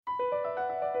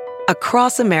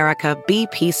Across America,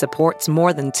 BP supports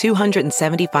more than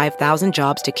 275,000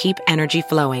 jobs to keep energy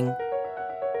flowing.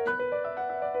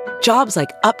 Jobs like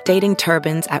updating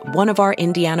turbines at one of our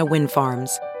Indiana wind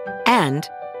farms and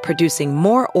producing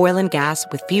more oil and gas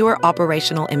with fewer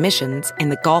operational emissions in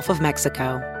the Gulf of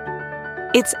Mexico.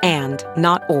 It's and,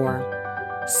 not or.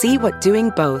 See what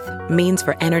doing both means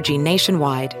for energy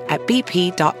nationwide at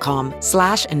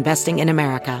bp.com/investing in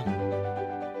America.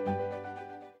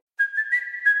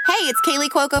 Hey, it's Kaylee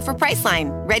Cuoco for Priceline.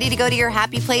 Ready to go to your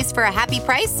happy place for a happy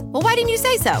price? Well, why didn't you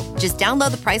say so? Just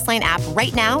download the Priceline app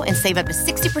right now and save up to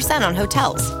 60% on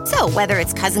hotels. So whether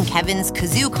it's Cousin Kevin's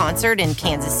Kazoo Concert in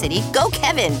Kansas City, go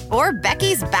Kevin, or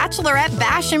Becky's Bachelorette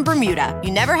Bash in Bermuda,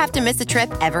 you never have to miss a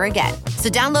trip ever again. So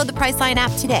download the Priceline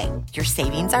app today. Your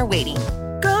savings are waiting.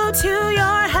 Go to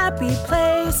your happy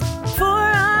place for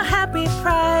a happy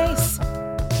price.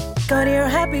 Go to your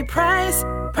happy price,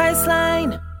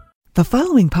 Priceline. The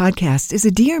following podcast is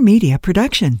a Dear Media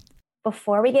production.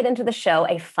 Before we get into the show,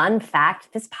 a fun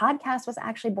fact. This podcast was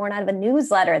actually born out of a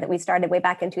newsletter that we started way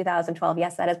back in 2012.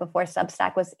 Yes, that is before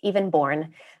Substack was even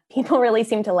born. People really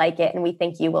seem to like it, and we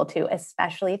think you will too,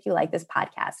 especially if you like this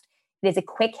podcast. It is a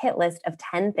quick hit list of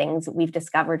 10 things we've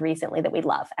discovered recently that we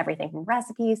love. Everything from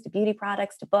recipes to beauty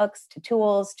products to books to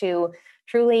tools to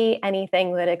truly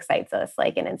anything that excites us,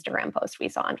 like an Instagram post we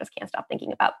saw and just can't stop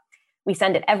thinking about. We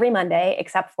send it every Monday,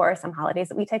 except for some holidays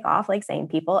that we take off, like Sane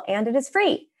People, and it is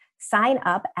free. Sign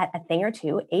up at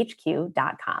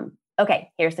athingertwohq.com.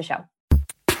 Okay, here's the show.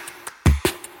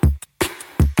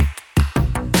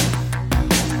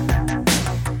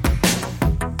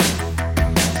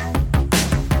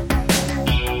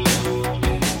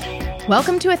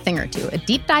 Welcome to A Thing or Two, a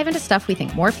deep dive into stuff we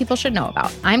think more people should know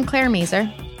about. I'm Claire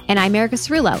Mazer. And I'm Erica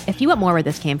Cerullo. If you want more where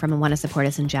this came from and want to support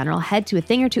us in general, head to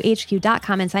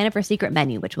athingertwohq.com and sign up for a secret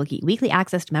menu, which will get you weekly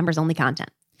access to members-only content.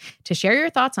 To share your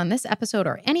thoughts on this episode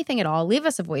or anything at all, leave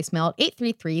us a voicemail at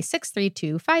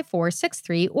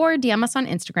 833-632-5463 or DM us on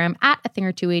Instagram at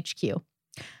athingertwohq.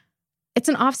 It's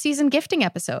an off-season gifting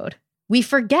episode. We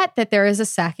forget that there is a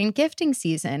second gifting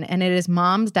season, and it is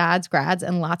moms, dads, grads,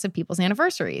 and lots of people's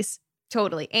anniversaries.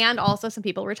 Totally. And also some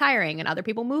people retiring and other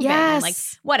people moving. Yes. And like,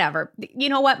 whatever. You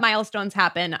know what? Milestones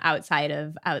happen outside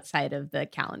of the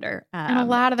calendar. And a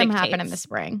lot of them happen in the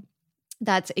spring.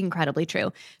 That's incredibly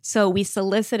true. So we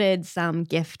solicited some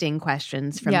gifting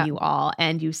questions from you all,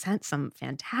 and you sent some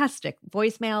fantastic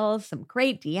voicemails, some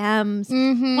great DMs,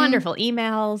 wonderful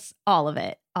emails, all of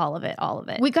it.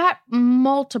 We got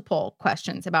multiple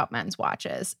questions about men's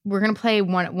watches. We're going to play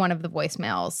one of the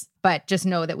voicemails, but just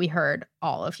know that we heard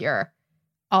all of your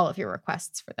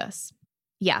requests for this.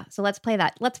 Yeah. So let's play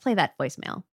that. Let's play that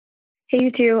voicemail. Hey,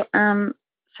 you two.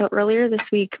 So earlier this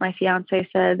week, my fiance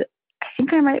said, I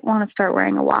think I might want to start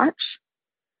wearing a watch,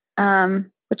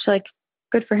 which, like,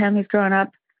 good for him. He's growing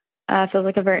up. Feels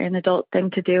like a very an adult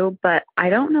thing to do, but I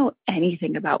don't know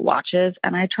anything about watches.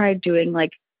 And I tried doing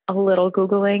like a little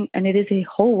Googling, and it is a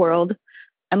whole world.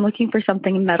 I'm looking for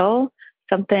something metal,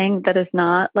 something that is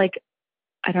not like,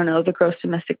 I don't know, the gross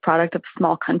domestic product of a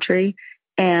small country,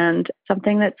 and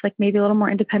something that's like maybe a little more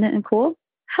independent and cool.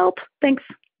 Help. Thanks.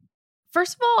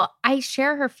 First of all, I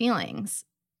share her feelings.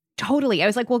 Totally. I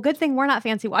was like, well, good thing we're not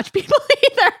fancy watch people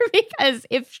either, because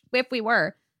if we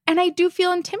were. And I do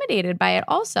feel intimidated by it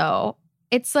also.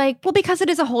 It's like, well, because it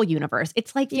is a whole universe.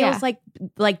 It's like, feels like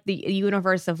the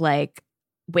universe of like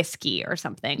whiskey or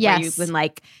something. Yes. Where you can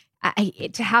like,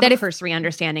 to have that a cursory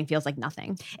understanding feels like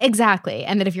nothing. Exactly.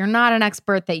 And that if you're not an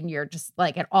expert, that you're just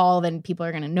like at all, then people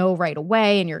are going to know right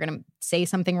away, and you're going to say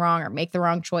something wrong or make the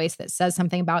wrong choice that says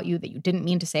something about you that you didn't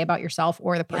mean to say about yourself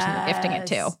or the person you're gifting it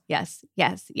to. Yes.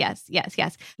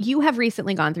 You have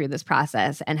recently gone through this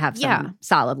process and have some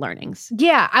solid learnings.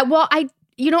 Yeah.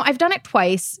 I've done it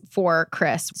twice for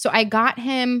Chris. So I got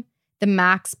him the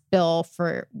max bill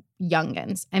for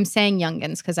Youngins. I'm saying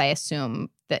Youngins because I assume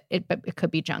that it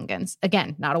could be Jungins.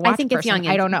 Again, not a watch I think person. It's Youngins.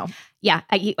 I don't know. Yeah.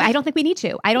 I don't think we need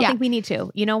to.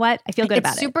 You know what? I feel good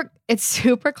about it. It's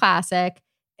super classic.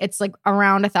 It's like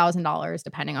around $1,000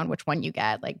 depending on which one you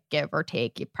get, like give or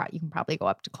take. You can probably go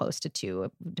up to close to $2,000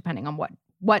 depending on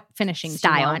what finishing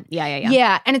style you want. Yeah.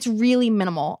 Yeah, and it's really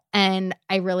minimal, and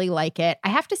I really like it. I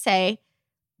have to say,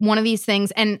 one of these things,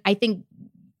 and I think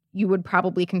you would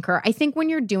probably concur. I think when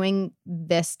you're doing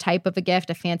this type of a gift,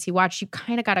 a fancy watch, you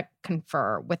kind of got to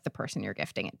confer with the person you're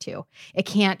gifting it to. It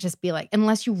can't just be like,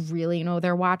 unless you really know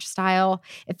their watch style.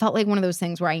 It felt like one of those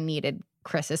things where I needed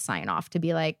Chris's sign off to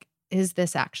be like, is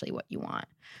this actually what you want?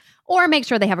 Or make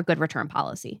sure they have a good return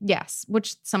policy. Yes,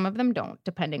 which some of them don't,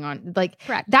 depending on like.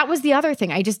 Correct. That was the other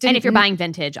thing. I just didn't. And if you're buying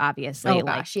vintage, obviously,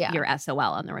 you're SOL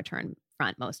on the return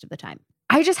front most of the time.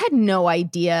 I just had no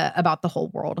idea about the whole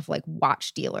world of like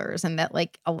watch dealers and that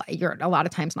like you're a lot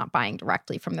of times not buying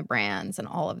directly from the brands and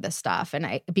all of this stuff.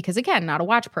 And because again, not a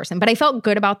watch person, but I felt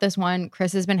good about this one.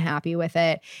 Chris has been happy with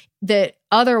it. The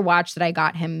other watch that I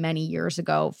got him many years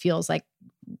ago feels like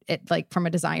it, like from a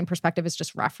design perspective, is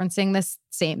just referencing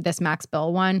this Max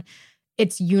Bill one.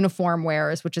 It's Uniform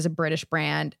Wears, which is a British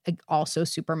brand, also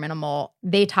super minimal.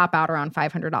 They top out around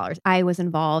 $500. I was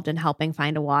involved in helping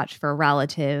find a watch for a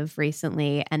relative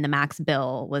recently, and the Max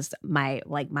Bill was my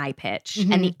pitch.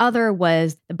 Mm-hmm. And the other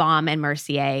was the Baume and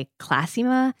Mercier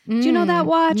Classima. Do you know that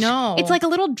watch? No. It's like a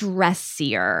little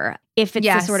dressier. If it's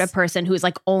the sort of person who's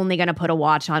like only going to put a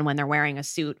watch on when they're wearing a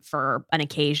suit for an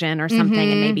occasion or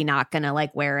something, and maybe not going to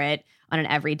like wear it on an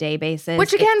everyday basis.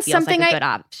 Which again, something like a good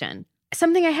option.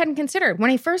 Something I hadn't considered.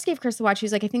 When I first gave Chris the watch, he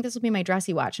was like, I think this will be my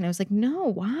dressy watch. And I was like, no,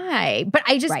 why? But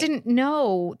I just didn't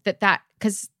know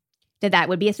because that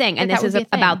would be a thing. And this is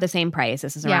about the same price.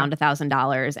 This is around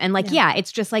 $1,000. And like,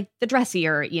 it's just like the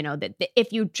dressier, you know, that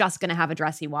if you're just going to have a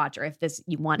dressy watch, or if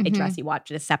you want a dressy watch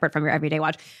that is separate from your everyday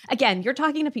watch. Again, you're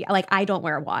talking to people, like, I don't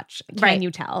wear a watch. Can you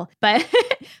tell? But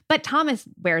Thomas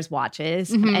wears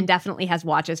watches and definitely has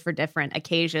watches for different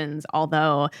occasions.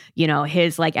 Although, you know,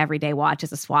 his like everyday watch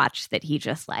is a Swatch that he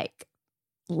just like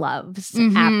loves,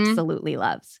 absolutely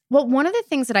loves. Well, one of the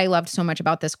things that I loved so much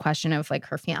about this question of like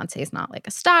her fiance is not like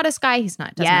a status guy,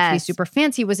 doesn't have to be super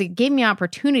fancy, was it gave me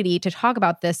opportunity to talk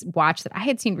about this watch that I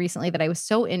had seen recently that I was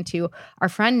so into. Our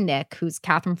friend Nick, who's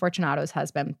Catherine Fortunato's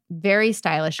husband, very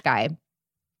stylish guy,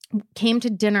 came to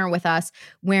dinner with us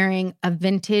wearing a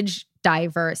vintage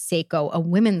Diver Seiko, a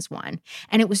women's one.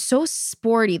 And it was so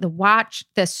sporty.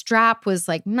 The strap was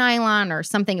like nylon or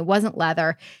something. It wasn't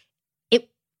leather.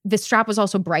 The strap was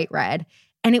also bright red.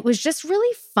 And it was just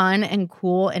really fun and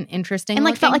cool and interesting. And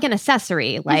like felt like an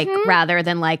accessory, like rather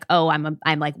than like, oh,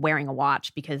 I'm like wearing a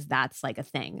watch because that's like a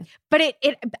thing. But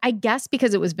it I guess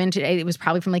because it was vintage, it was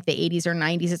probably from like the 80s or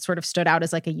 90s, it sort of stood out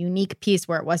as like a unique piece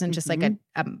where it wasn't just like a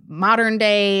modern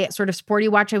day sort of sporty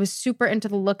watch. I was super into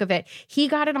the look of it. He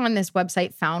got it on this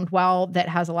website, Foundwell, that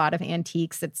has a lot of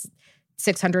antiques. It's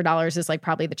 $600 is like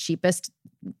probably the cheapest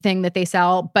thing that they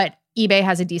sell, but eBay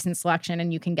has a decent selection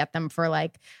and you can get them for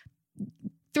like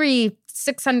 $300,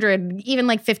 $600, even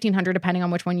like $1,500, depending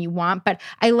on which one you want. But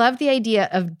I love the idea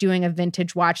of doing a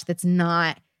vintage watch that's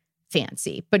not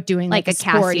fancy, but doing like a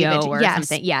Casio or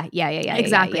something. Yeah.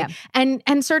 Exactly. Yeah.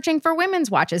 And searching for women's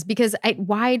watches because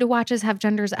why do watches have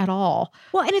genders at all?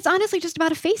 Well, and it's honestly just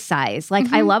about a face size.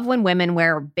 Like I love when women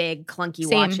wear big clunky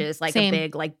watches, like a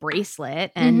big like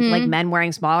bracelet, and like men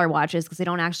wearing smaller watches because they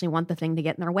don't actually want the thing to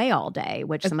get in their way all day,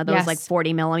 which some of those like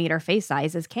 40 millimeter face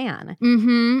sizes can.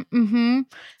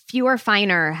 Fewer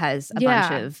Finer has a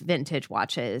bunch of vintage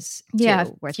watches too. Yeah,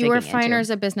 Fewer Finer is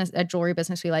a jewelry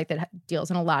business we like that deals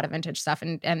in a lot of vintage stuff,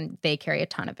 and they carry a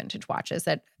ton of vintage watches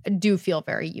that do feel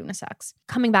very unisex.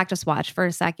 Coming back to Swatch for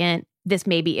a second, this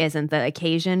maybe isn't the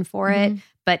occasion for it,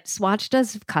 but Swatch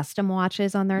does custom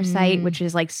watches on their site, which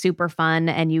is like super fun,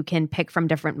 and you can pick from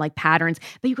different like patterns,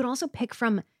 but you could also pick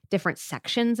from different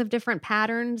sections of different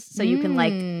patterns. So you can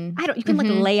like, you can like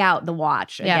lay out the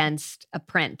watch against a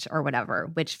print or whatever,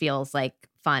 which feels like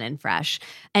fun and fresh.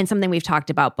 And something we've talked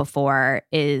about before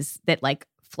is that like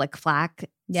Flick Flack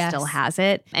still has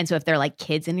it. And so if there are like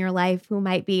kids in your life who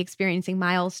might be experiencing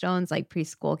milestones like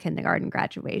preschool, kindergarten,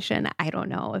 graduation, I don't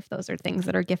know if those are things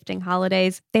that are gifting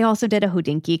holidays. They also did a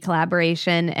Hodinkee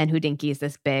collaboration, and Hodinkee is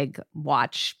this big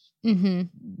watch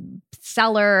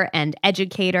seller and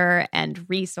educator and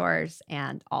resource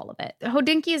and all of it.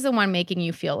 Hodinkee is the one making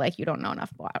you feel like you don't know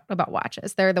enough about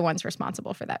watches. They're the ones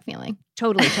responsible for that feeling.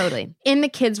 Totally. In the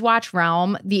kids watch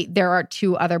realm, there are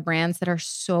two other brands that are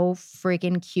so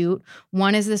freaking cute.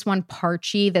 One is this one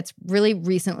Parchi that's really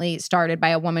recently started by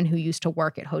a woman who used to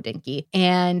work at Hodinkee.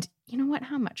 And you know what?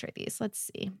 How much are these? Let's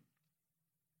see.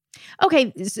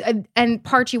 Okay, and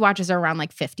Parchi watches are around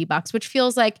like $50, which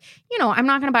feels like, you know, I'm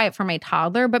not going to buy it for my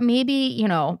toddler, but maybe, you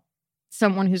know,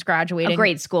 someone who's graduating. A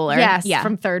grade schooler. Yes,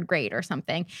 from third grade or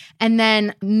something. And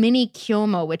then Mini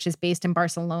Chiomo, which is based in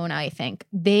Barcelona, I think.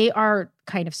 They are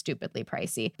kind of stupidly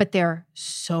pricey, but they're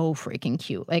so freaking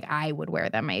cute. Like I would wear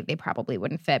them. They probably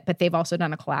wouldn't fit, but they've also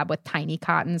done a collab with Tiny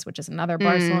Cottons, which is another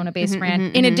Barcelona-based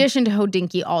brand. In addition to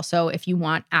Hodinkee, also, if you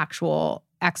want actual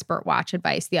expert watch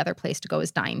advice, the other place to go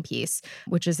is Dime Piece,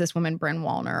 which is this woman, Bryn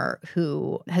Wallner,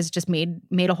 who has just made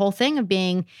a whole thing of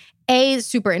being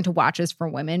super into watches for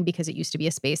women, because it used to be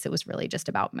a space that was really just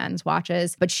about men's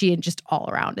watches, but she just all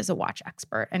around is a watch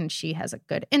expert, and she has a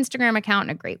good Instagram account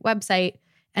and a great website.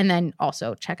 And then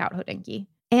also check out Hodinkee.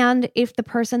 And if the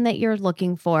person that you're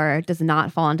looking for does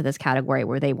not fall into this category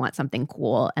where they want something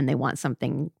cool and they want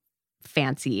something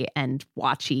fancy and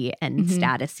watchy and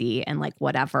statusy and like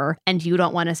whatever, and you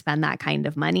don't want to spend that kind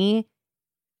of money,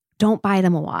 don't buy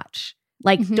them a watch.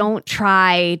 Like, don't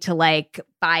try to like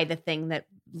buy the thing that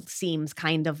seems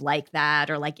kind of like that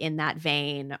or like in that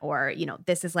vein, or, you know,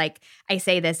 this is like, I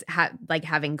say this like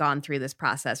having gone through this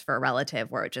process for a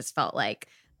relative where it just felt like,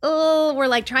 oh, we're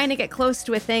like trying to get close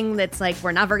to a thing that's like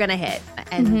we're never going to hit.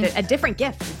 And a different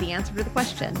gift is the answer to the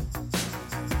question.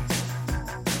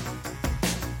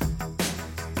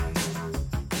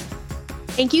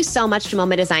 Thank you so much to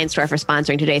MoMA Design Store for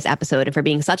sponsoring today's episode and for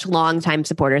being such longtime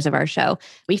supporters of our show.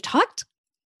 We've talked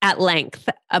at length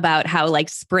about how like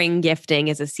spring gifting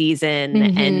is a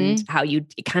season and how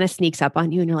it kind of sneaks up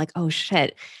on you and you're like, oh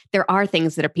shit, there are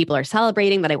things that people are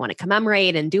celebrating that I want to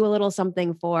commemorate and do a little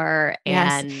something for.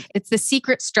 And it's the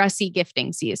secret stressy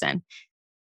gifting season.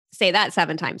 Say that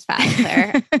 7 times fast,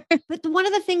 Claire. But one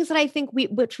of the things that I think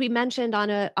which we mentioned on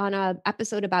a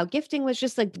episode about gifting was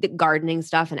just like the gardening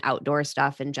stuff and outdoor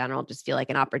stuff in general, just feel like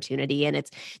an opportunity. And it's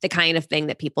the kind of thing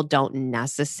that people don't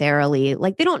necessarily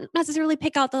like. They don't necessarily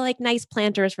pick out the like nice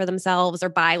planters for themselves or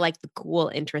buy like the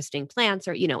cool, interesting plants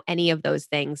or, you know, any of those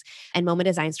things. And MoMA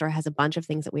Design Store has a bunch of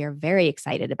things that we are very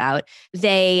excited about.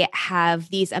 They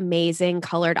have these amazing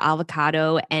colored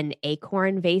avocado and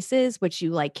acorn vases, which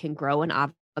you like can grow an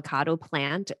avocado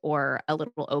plant or a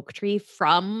little oak tree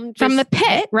from the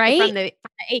pit, right? From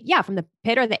the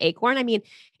pit or the acorn. I mean,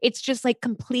 it's just like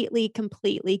completely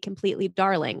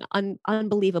darling,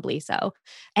 unbelievably so.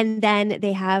 And then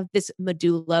they have this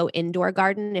Modulo indoor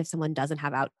garden if someone doesn't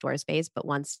have outdoor space but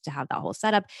wants to have that whole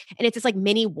setup. And it's this like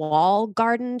mini wall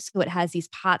garden. So it has these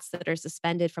pots that are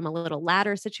suspended from a little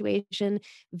ladder situation.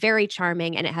 Very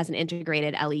charming. And it has an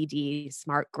integrated LED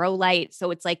smart grow light.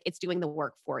 So it's like, it's doing the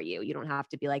work for you. You don't have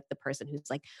to be like the person who's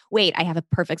like, wait, I have a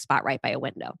perfect spot right by a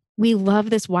window. We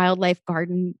love this wildlife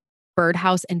garden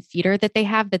birdhouse and feeder that they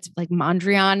have that's like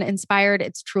Mondrian inspired.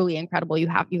 It's truly incredible. You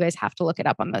guys have to look it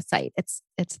up on the site. It's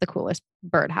the coolest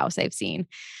birdhouse I've seen.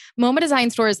 MoMA Design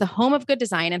Store is the home of good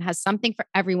design and has something for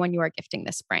everyone you are gifting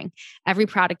this spring. Every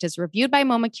product is reviewed by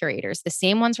MoMA curators, the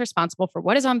same ones responsible for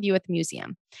what is on view at the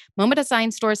museum. MoMA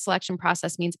Design Store's selection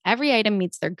process means every item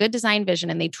meets their good design vision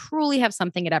and they truly have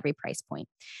something at every price point.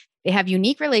 They have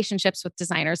unique relationships with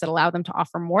designers that allow them to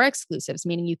offer more exclusives,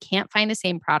 meaning you can't find the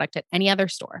same product at any other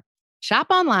store. Shop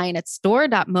online at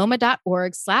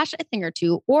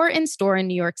store.moma.org/athingertwo or in store in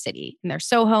New York City in their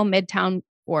Soho, Midtown,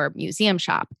 or museum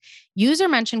shop. Use or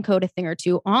mention code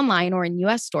athingertwo online or in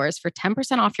U.S. stores for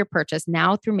 10% off your purchase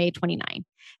now through May 29.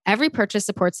 Every purchase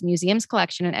supports the museum's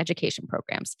collection and education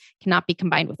programs. Cannot be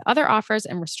combined with other offers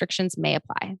and restrictions may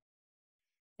apply.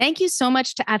 Thank you so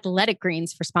much to Athletic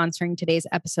Greens for sponsoring today's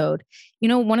episode. You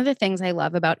know, one of the things I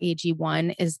love about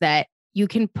AG1 is that you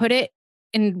can put it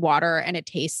in water and it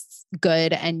tastes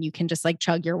good and you can just like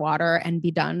chug your water and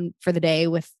be done for the day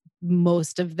with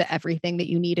most of the everything that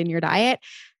you need in your diet.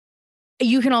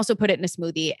 You can also put it in a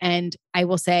smoothie. And I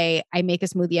will say I make a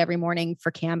smoothie every morning for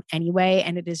Cam anyway.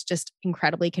 And it is just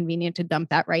incredibly convenient to dump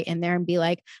that right in there and be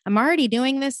like, I'm already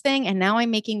doing this thing. And now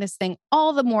I'm making this thing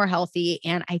all the more healthy.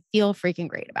 And I feel freaking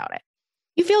great about it.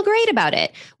 You feel great about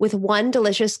it. With one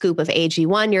delicious scoop of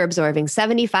AG1, you're absorbing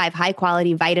 75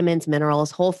 high-quality vitamins,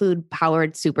 minerals, whole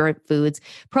food-powered superfoods,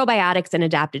 probiotics, and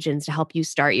adaptogens to help you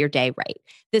start your day right.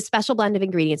 This special blend of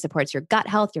ingredients supports your gut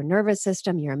health, your nervous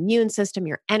system, your immune system,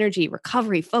 your energy,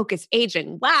 recovery, focus,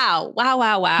 aging. Wow.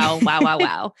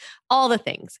 All the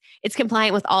things. It's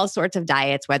compliant with all sorts of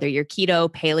diets, whether you're keto,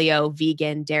 paleo,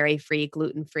 vegan, dairy-free,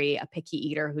 gluten-free, a picky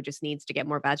eater who just needs to get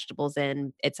more vegetables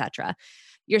in, etc.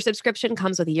 Your subscription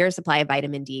comes with a year's supply of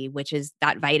vitamin D, which is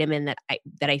that vitamin that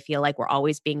I feel like we're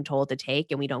always being told to take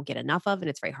and we don't get enough of, and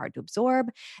it's very hard to absorb.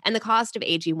 And the cost of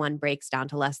AG1 breaks down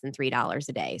to less than $3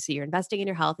 a day. So you're investing in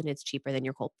your health and it's cheaper than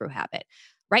your cold brew habit.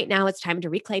 Right now, it's time to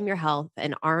reclaim your health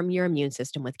and arm your immune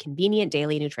system with convenient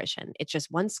daily nutrition. It's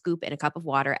just one scoop in a cup of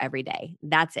water every day.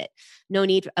 That's it. No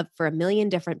need for a million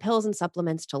different pills and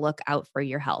supplements to look out for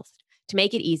your health. To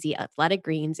make it easy, Athletic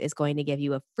Greens is going to give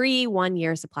you a free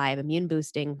 1-year supply of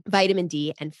immune-boosting vitamin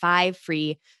D and 5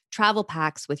 free travel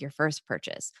packs with your first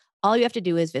purchase. All you have to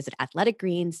do is visit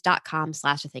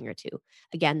athleticgreens.com/athingertwo.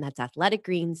 Again, that's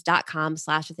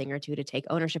athleticgreens.com/athingertwo to take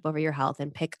ownership over your health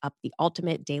and pick up the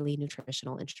ultimate daily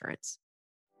nutritional insurance.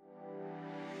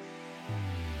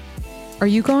 Are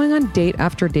you going on date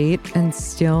after date and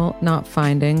still not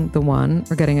finding the one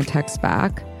or getting a text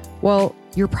back? Well,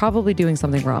 you're probably doing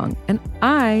something wrong. And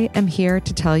I am here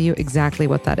to tell you exactly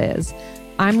what that is.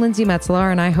 I'm Lindsay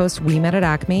Metzler and I host We Met at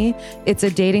Acme. It's a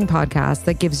dating podcast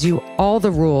that gives you all the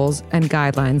rules and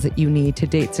guidelines that you need to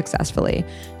date successfully.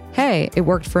 Hey, it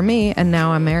worked for me and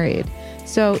now I'm married.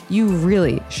 So you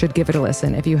really should give it a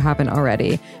listen if you haven't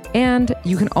already. And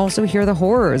you can also hear the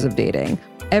horrors of dating.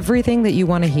 Everything that you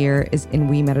want to hear is in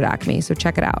We Met at Acme, so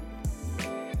check it out.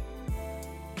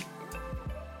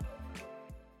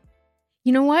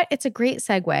 You know what? It's a great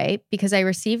segue because I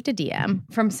received a DM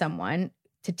from someone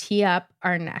to tee up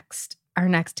our next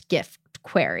gift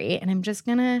query, and I'm just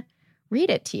gonna read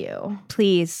it to you.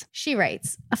 Please. She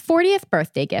writes, a 40th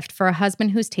birthday gift for a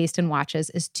husband whose taste in watches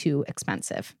is too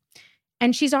expensive.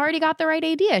 And she's already got the right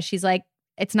idea. She's like,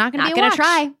 it's not going to be a watch.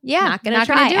 Try. Yeah. Not going to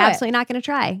try. Absolutely not going to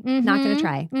try. Mm-hmm. Not going to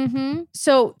try. Mm-hmm.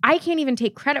 So I can't even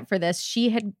take credit for this.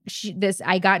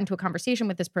 I got into a conversation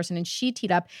with this person and she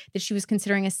teed up that she was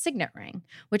considering a signet ring,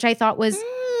 which I thought was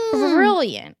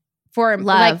brilliant. For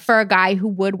a guy who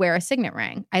would wear a signet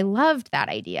ring. I loved that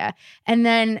idea. And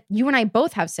then you and I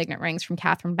both have signet rings from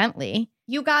Catherine Bentley.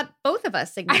 You got both of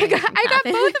us signet rings. I got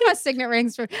both of us signet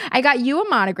rings. I got you a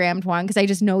monogrammed one because I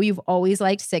just know you've always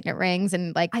liked signet rings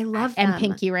and I love and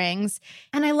pinky rings.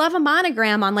 And I love a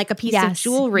monogram on like a piece of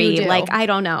jewelry. Like, I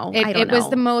don't know. It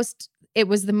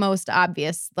was the most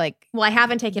obvious, like, well, I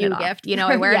haven't taken it off. Gift. You know,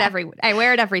 I wear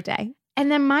it every day. And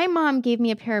then my mom gave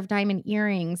me a pair of diamond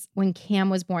earrings when Cam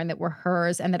was born that were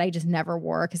hers and that I just never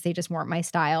wore because they just weren't my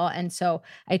style. And so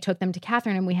I took them to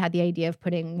Catherine and we had the idea of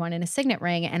putting one in a signet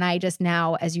ring. And I just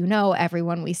now, as you know,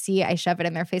 everyone we see, I shove it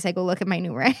in their face. I go, look at my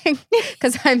new ring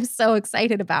because I'm so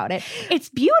excited about it. It's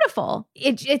beautiful.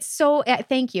 It's so,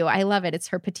 thank you. I love it. It's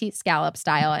her petite scallop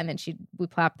style. And then we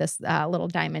plop this little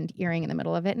diamond earring in the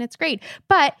middle of it and it's great.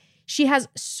 But she has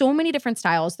so many different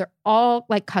styles. They're all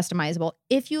like customizable.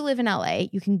 If you live in LA,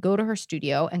 you can go to her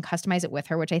studio and customize it with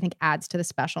her, which I think adds to the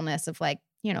specialness of like,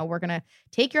 you know, we're going to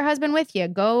take your husband with you.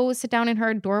 Go sit down in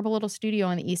her adorable little studio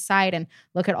on the East Side and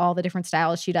look at all the different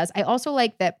styles she does. I also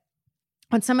like that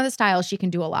on some of the styles, she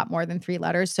can do a lot more than 3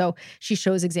 letters. So she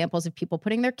shows examples of people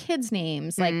putting their kids'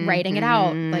 names, like writing it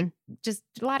out, like just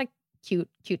a lot of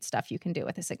cute stuff you can do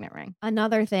with a signet ring.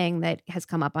 Another thing that has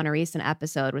come up on a recent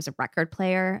episode was a record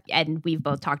player. And we've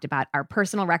both talked about our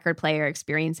personal record player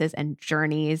experiences and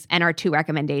journeys. And our 2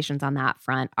 recommendations on that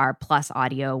front are Plus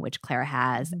Audio, which Claire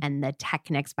has, and the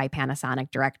Technics by Panasonic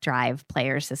Direct Drive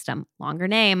player system, longer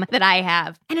name, that I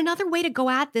have. And another way to go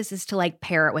at this is to like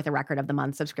pair it with a record of the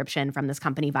month subscription from this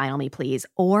company, Vinyl Me Please,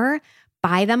 or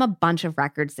buy them a bunch of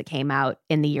records that came out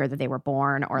in the year that they were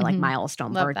born or like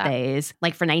milestone birthdays.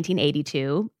 Like for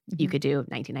 1982, you could do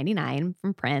 1999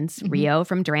 from Prince, Rio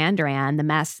from Duran Duran,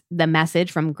 The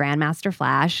Message from Grandmaster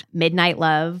Flash, Midnight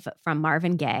Love from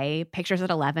Marvin Gaye, Pictures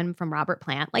at 11 from Robert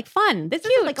Plant. Like fun. This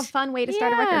is like a fun way to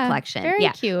start a record collection. Very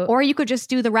cute. Or you could just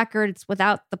do the records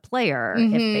without the player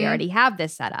if they already have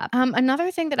this set up. Another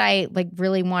thing that I like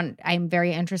really I'm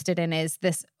very interested in is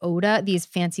this Oda, these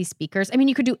fancy speakers. I mean,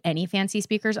 you could do any fancy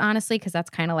speakers, honestly, because that's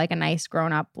kind of like a nice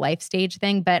grown-up life stage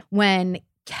thing. But when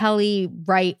Kelly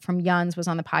Wright from Yuns was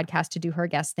on the podcast to do her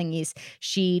guest thingies,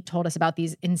 she told us about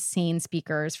these insane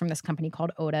speakers from this company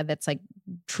called Oda that's like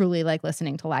truly like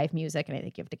listening to live music. And I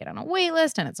think you have to get on a wait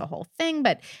list and it's a whole thing,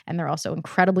 and they're also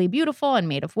incredibly beautiful and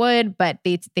made of wood, but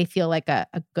they feel like a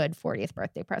good 40th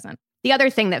birthday present. The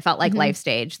other thing that felt like life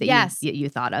stage that you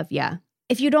thought of,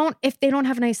 if they don't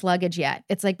have nice luggage yet,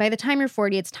 it's like by the time you're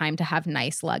 40, it's time to have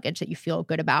nice luggage that you feel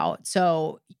good about.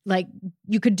 So like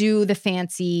you could do the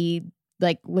fancy,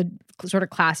 like sort of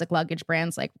classic luggage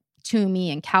brands like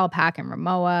Tumi and Calpac and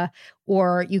Rimowa,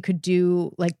 or you could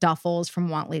do like duffels from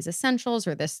Wantley's Essentials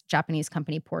or this Japanese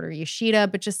company Porter Yoshida,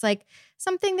 but just like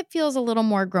something that feels a little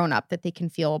more grown up that they can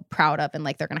feel proud of and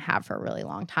like they're going to have for a really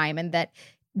long time, and that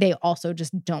they also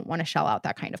just don't want to shell out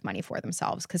that kind of money for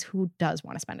themselves, because who does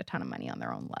want to spend a ton of money on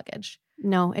their own luggage?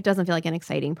 No, it doesn't feel like an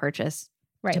exciting purchase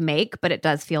to make, but it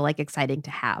does feel like exciting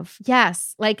to have.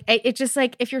 Yes. Like it's just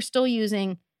like if you're still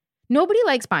using, nobody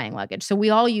likes buying luggage. So we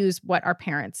all use what our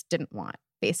parents didn't want,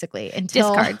 basically,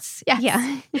 until discards.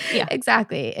 Yeah,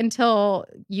 exactly. Until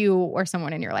you or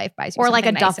someone in your life buys you or like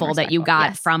a nice duffel that you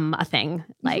got from a thing,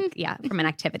 like from an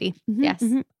activity. Yes.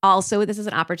 Also, this is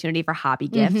an opportunity for hobby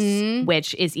gifts,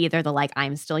 which is either the like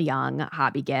I'm still young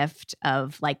hobby gift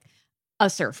of like a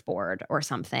surfboard or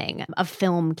something, a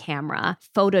film camera.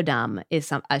 Photodome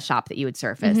is a shop that you would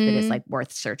surface that is like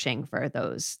worth searching for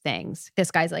those things. This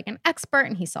guy's like an expert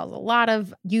and he sells a lot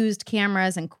of used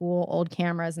cameras and cool old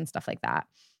cameras and stuff like that.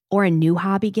 Or a new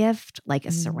hobby gift, like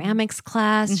a ceramics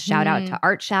class. Shout out to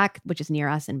Art Shack, which is near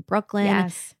us in Brooklyn.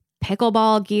 Yes.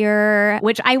 Pickleball gear,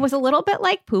 which I was a little bit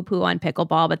like poo-poo on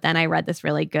pickleball, but then I read this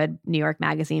really good New York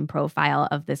Magazine profile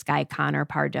of this guy, Connor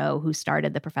Pardo, who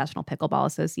started the Professional Pickleball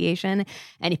Association,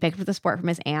 and he picked up the sport from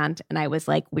his aunt, and I was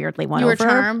like weirdly won over. You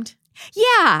were charmed?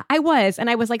 Yeah, I was. And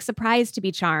I was like surprised to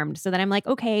be charmed. So then I'm like,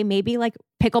 okay, maybe like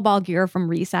pickleball gear from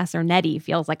Recess or Nettie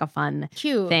feels like a fun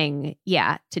thing.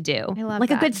 Yeah, to do. I love like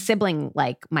that. a good sibling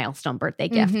like milestone birthday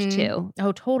gift too.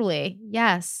 Oh, totally.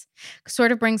 Yes.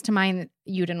 Sort of brings to mind,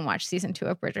 you didn't watch season 2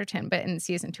 of Bridgerton, but in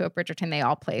season 2 of Bridgerton, they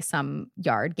all play some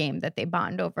yard game that they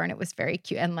bond over, and it was very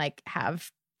cute and like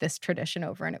have this tradition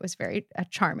over, and it was very a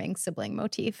charming sibling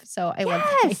motif. So I love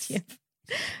the idea.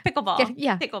 Pickleball.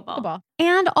 Pickleball.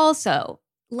 And also,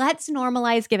 let's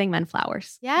normalize giving men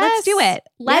flowers. Yes. Let's do it.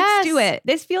 Let's do it.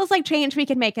 This feels like change we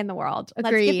can make in the world.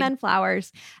 Agreed. Let's give men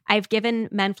flowers. I've given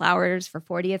men flowers for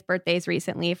 40th birthdays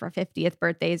recently, for 50th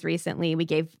birthdays recently. We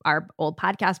gave our old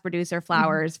podcast producer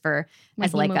flowers for when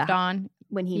he moved on.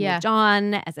 When he moved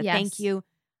on as a thank you.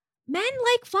 Men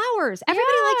like flowers.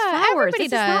 Everybody likes flowers. Everybody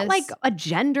This does. is not like a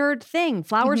gendered thing.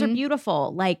 Flowers are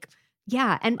beautiful. Like,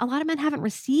 yeah. And a lot of men haven't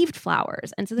received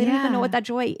flowers. And so they don't even know what that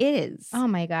joy is. Oh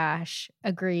my gosh.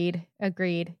 Agreed.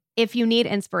 If you need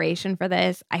inspiration for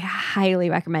this, I highly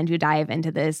recommend you dive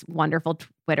into this wonderful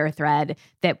Twitter thread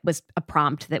that was a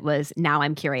prompt that was, now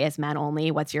I'm curious, men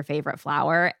only, what's your favorite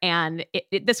flower? And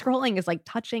the scrolling is like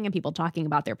touching, and people talking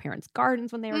about their parents'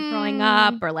 gardens when they were growing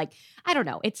up, or like, I don't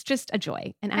know. It's just a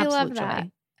joy, an absolute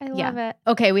joy. I love it.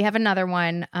 Okay, we have another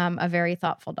one, a very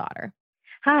thoughtful daughter.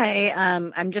 Hi,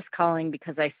 I'm just calling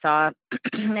because I saw,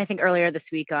 I think earlier this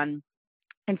week on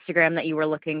Instagram that you were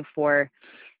looking for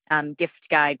gift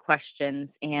guide questions,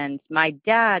 and my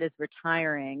dad is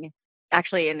retiring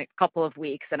actually in a couple of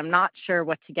weeks, and I'm not sure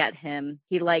what to get him.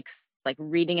 He likes like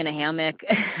reading in a hammock,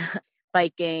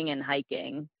 biking and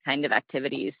hiking kind of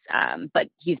activities, but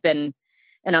he's been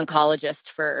an oncologist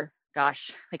for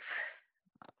like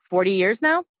 40 years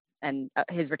now. And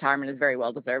his retirement is very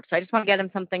well deserved. So I just want to get him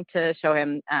something to show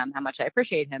him how much I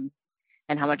appreciate him,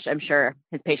 and how much I'm sure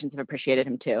his patients have appreciated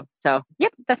him too. So,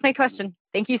 yep, that's my question.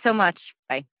 Thank you so much.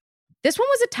 Bye. This one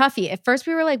was a toughie. At first,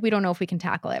 we were like, we don't know if we can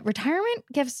tackle it. Retirement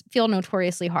gifts feel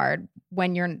notoriously hard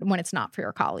when it's not for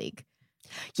your colleague.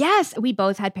 Yes, we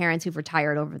both had parents who've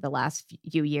retired over the last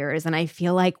few years, and I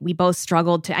feel like we both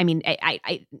struggled to. I mean,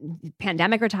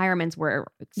 pandemic retirements were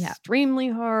extremely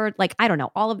hard. Like, I don't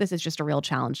know, all of this is just a real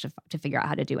challenge to figure out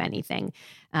how to do anything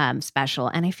special.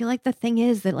 And I feel like the thing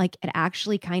is that like it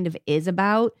actually kind of is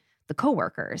about the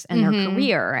coworkers and their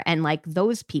career and like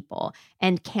those people.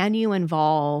 And can you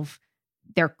involve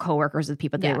their coworkers with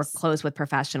people they were close with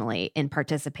professionally in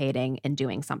participating in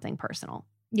doing something personal?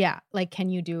 Yeah. Like, can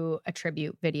you do a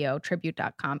tribute video,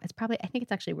 tribute.com? It's probably, I think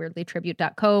it's actually weirdly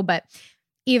tribute.co, but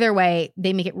either way,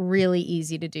 they make it really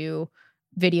easy to do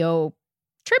video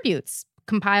tributes.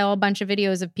 Compile a bunch of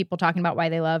videos of people talking about why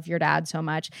they love your dad so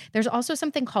much. There's also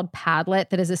something called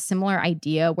Padlet that is a similar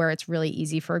idea where it's really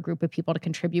easy for a group of people to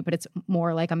contribute, but it's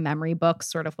more like a memory book,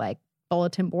 sort of like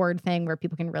bulletin board thing where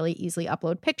people can really easily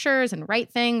upload pictures and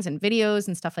write things and videos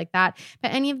and stuff like that.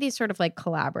 But any of these sort of like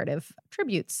collaborative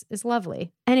tributes is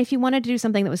lovely. And if you wanted to do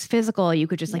something that was physical, you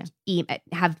could just like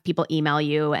have people email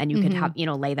you, and you could have,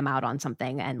 lay them out on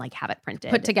something and like have it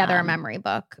printed. Put together a memory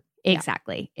book.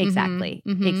 Exactly.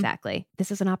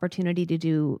 This is an opportunity to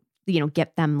do,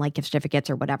 get them like gift certificates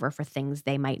or whatever for things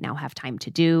they might now have time to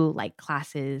do, like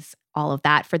classes, all of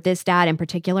that. For this dad in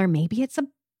particular, maybe it's a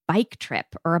bike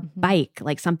trip or a bike,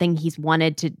 like something he's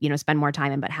wanted to, spend more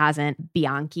time in but hasn't.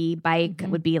 Bianchi bike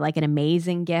would be like an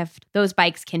amazing gift. Those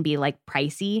bikes can be like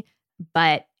pricey,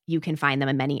 but you can find them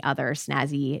in many other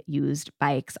snazzy used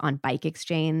bikes on Bike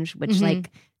Exchange, which like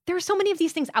there are so many of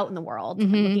these things out in the world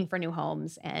looking for new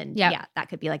homes. And yeah, that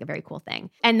could be like a very cool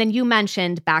thing. And then you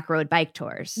mentioned Backroad Bike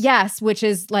Tours. Yes, which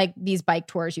is like these bike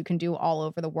tours you can do all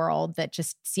over the world that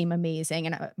just seem amazing.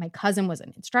 And my cousin was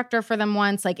an instructor for them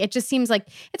once. Like, it just seems like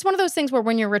it's one of those things where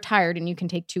when you're retired and you can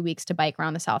take 2 weeks to bike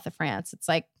around the south of France, it's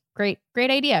like, great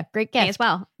idea, great gift.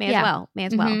 May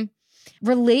as well.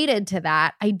 Related to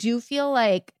that, I do feel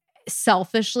like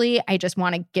selfishly, I just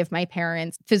want to give my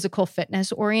parents physical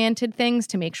fitness oriented things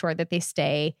to make sure that they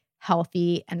stay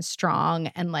healthy and strong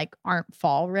and like aren't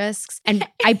fall risks. And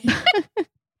I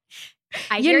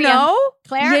hear you,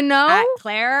 Claire.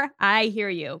 Claire, I hear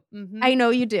you. I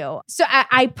know you do. So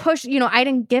I push, I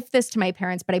didn't gift this to my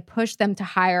parents, but I pushed them to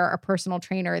hire a personal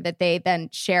trainer that they then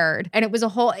shared. And it was a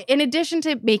whole, in addition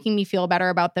to making me feel better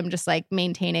about them just like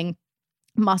maintaining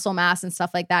muscle mass and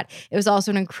stuff like that, it was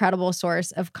also an incredible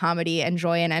source of comedy and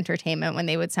joy and entertainment when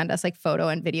they would send us like photo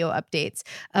and video updates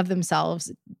of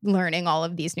themselves learning all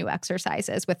of these new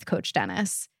exercises with Coach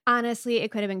Dennis. Honestly,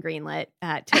 it could have been greenlit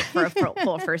for a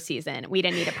full first season. We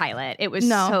didn't need a pilot. It was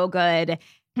so good.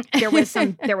 There were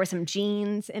some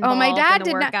jeans involved. Oh, my dad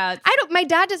in the did workouts. not. My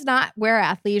dad does not wear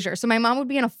athleisure. So my mom would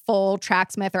be in a full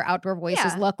Tracksmith or Outdoor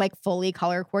Voices look, like fully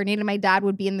color coordinated. My dad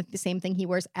would be in the same thing he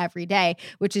wears every day,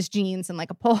 which is jeans and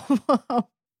like a polo.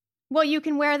 Well, you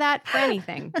can wear that for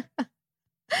anything.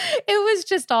 It was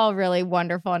just all really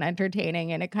wonderful and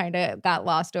entertaining, and it kind of got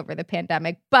lost over the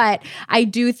pandemic. But I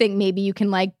do think maybe you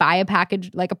can like buy a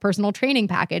package, like a personal training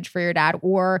package for your dad,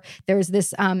 or there's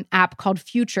this app called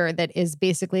Future that is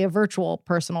basically a virtual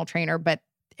personal trainer, but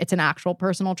it's an actual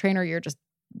personal trainer. You're just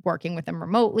working with them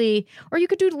remotely, or you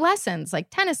could do lessons like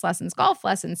tennis lessons, golf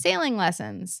lessons, sailing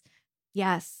lessons.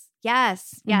 Yes.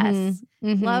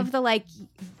 Mm-hmm. Love the like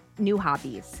new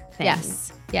hobbies thing.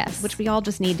 Yes. Which we all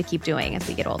just need to keep doing as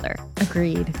we get older.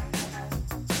 Agreed.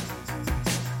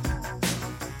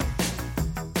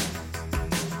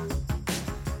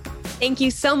 Thank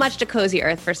you so much to Cozy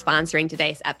Earth for sponsoring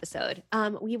today's episode.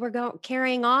 We were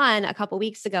carrying on a couple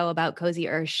weeks ago about Cozy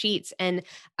Earth sheets, and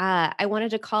I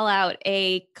wanted to call out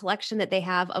a collection that they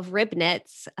have of rib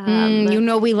knits.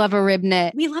 We love a rib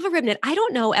knit. We love a rib knit. I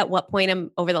don't know at what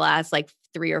point over the last like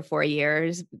 3 or 4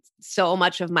 years, so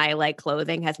much of my like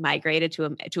clothing has migrated to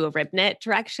a rib knit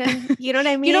direction. You know what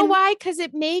I mean? You know why? Because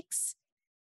it makes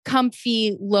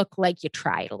comfy look like you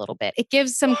tried a little bit. It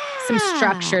gives some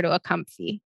structure to a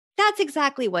comfy. That's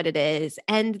exactly what it is.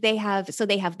 And they have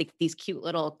these cute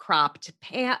little cropped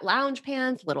lounge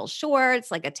pants, little shorts,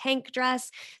 like a tank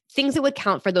dress, things that would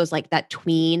count for those, like that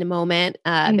tween moment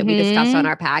that we discussed on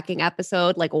our packing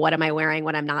episode. Like, what am I wearing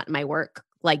when I'm not in my work,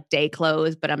 like day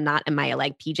clothes, but I'm not in my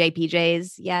like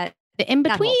PJs yet? The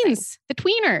in-betweens, the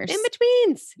tweeners.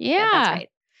 In-betweens. Yeah, that's right.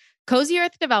 Cozy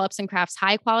Earth develops and crafts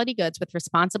high-quality goods with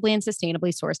responsibly and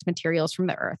sustainably sourced materials from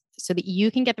the earth so that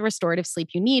you can get the restorative sleep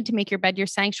you need to make your bed your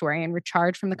sanctuary and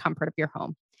recharge from the comfort of your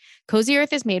home. Cozy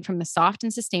Earth is made from the soft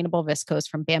and sustainable viscose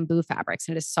from bamboo fabrics,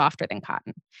 and it is softer than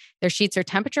cotton. Their sheets are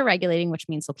temperature regulating, which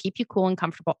means they'll keep you cool and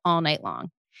comfortable all night long.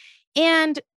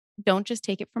 And don't just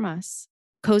take it from us.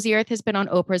 Cozy Earth has been on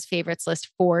Oprah's favorites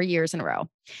list 4 years in a row.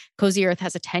 Cozy Earth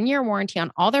has a 10-year warranty on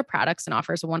all their products and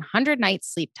offers a 100-night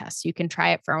sleep test. So you can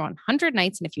try it for 100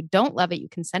 nights, and if you don't love it, you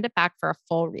can send it back for a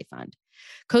full refund.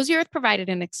 Cozy Earth provided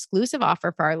an exclusive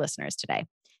offer for our listeners today.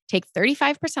 Take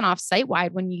 35% off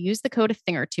site-wide when you use the code A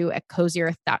Thing or Two at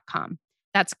CozyEarth.com.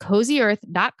 That's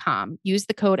CozyEarth.com. Use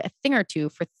the code A Thing or Two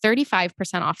for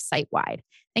 35% off site-wide.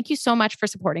 Thank you so much for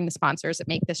supporting the sponsors that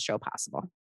make this show possible.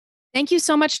 Thank you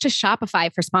so much to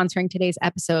Shopify for sponsoring today's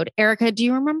episode. Erica, do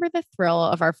you remember the thrill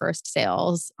of our first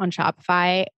sales on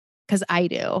Shopify? Because I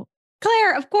do.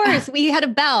 Claire, of course. We had a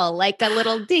bell, like a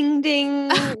little ding, ding,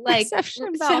 like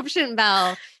reception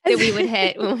bell that we would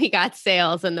hit when we got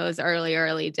sales in those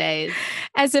early days.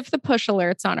 As if the push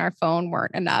alerts on our phone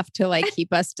weren't enough to like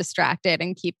keep us distracted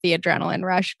and keep the adrenaline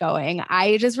rush going.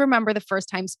 I just remember the first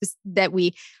time that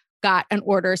we got an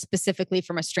order specifically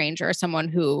from a stranger, someone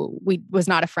who was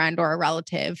not a friend or a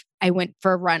relative. I went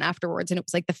for a run afterwards, and it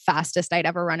was like the fastest I'd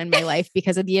ever run in my life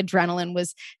because of the adrenaline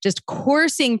was just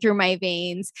coursing through my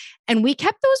veins. And we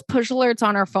kept those push alerts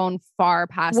on our phone far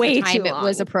past the time it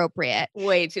was appropriate.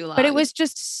 Way too long. But it was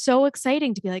just so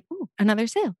exciting to be like, ooh, another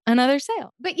sale.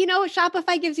 But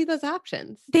Shopify gives you those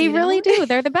options. They really do.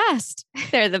 They're the best.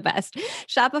 They're the best.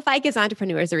 Shopify gives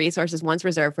entrepreneurs the resources once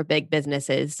reserved for big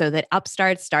businesses so that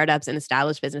upstarts, startups, and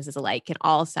established businesses alike can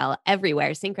all sell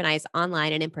everywhere, synchronize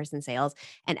online and in-person sales,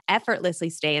 and effortlessly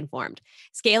stay informed.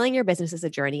 Scaling your business is a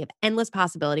journey of endless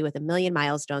possibility with a million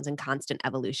milestones and constant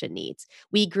evolution needs.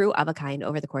 We grew of a kind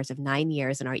over the course of 9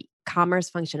 years, and our commerce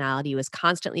functionality was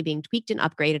constantly being tweaked and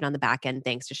upgraded on the back end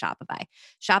thanks to Shopify.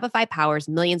 Shopify powers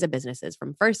millions of businesses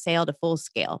from first sale to full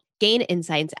scale. Gain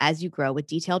insights as you grow with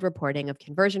detailed reporting of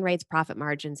conversion rates, profit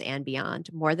margins, and beyond.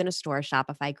 More than a store,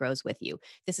 Shopify grows with you.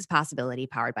 This is possibility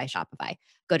powered by Shopify.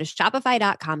 Go to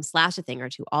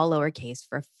shopify.com/a-thing-or-two, all lowercase,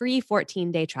 for a free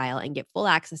 14-day trial and get full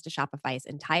access to Shopify's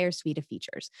entire suite of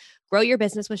features. Grow your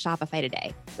business with Shopify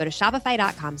today. Go to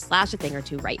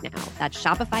shopify.com/a-thing-or-two right now. That's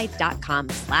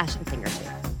shopify.com/a-thing-or-two.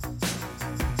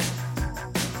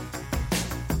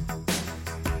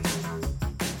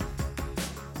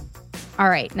 All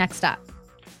right, next up.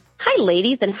 Hi,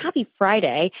 ladies, and happy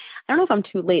Friday. I don't know if I'm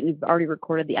too late and you've already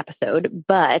recorded the episode,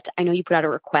 but I know you put out a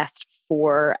request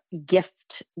for gift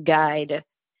guide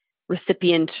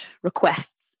recipient requests.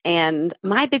 And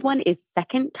my big one is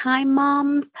second-time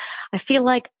moms. I feel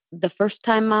like the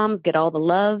first-time moms get all the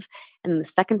love, and the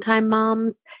second-time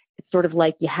moms, it's sort of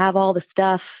like you have all the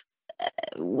stuff.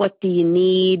 What do you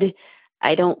need?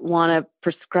 I don't want to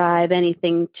prescribe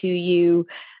anything to you.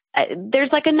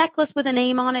 There's like a necklace with a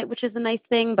name on it, which is a nice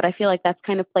thing, but I feel like that's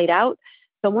kind of played out.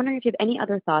 So I'm wondering if you have any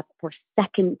other thoughts for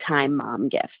second-time mom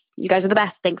gifts. You guys are the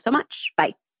best. Thanks so much.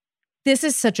 Bye. This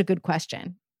is such a good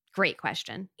question. Great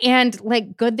question. And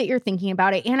like, good that you're thinking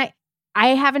about it. And I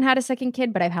haven't had a second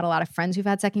kid, but I've had a lot of friends who've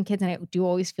had second kids, and I do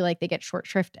always feel like they get short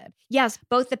shrifted. Yes,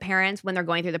 both the parents, when they're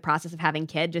going through the process of having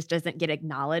kid, just doesn't get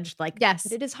acknowledged, like, yes,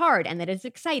 that it is hard and that it's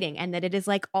exciting and that it is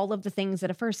like all of the things that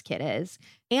a first kid is,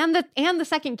 and the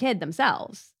second kid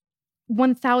themselves.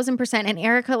 1000%. And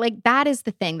Erica, like, that is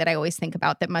the thing that I always think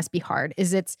about that must be hard,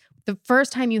 is it's the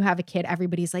first time you have a kid,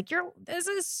 everybody's like, this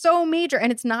is so major. And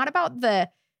it's not about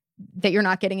that you're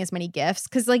not getting as many gifts,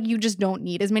 because like you just don't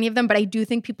need as many of them. But I do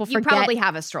think people forget. You probably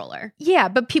have a stroller. Yeah,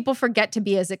 but people forget to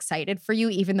be as excited for you,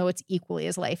 even though it's equally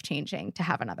as life-changing to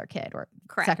have another kid, or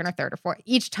second or third or fourth.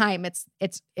 Each time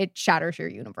it shatters your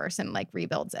universe and like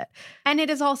rebuilds it. And it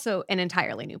is also an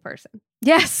entirely new person.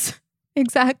 Yes.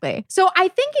 Exactly. So I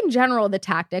think in general, the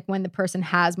tactic when the person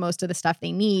has most of the stuff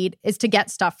they need is to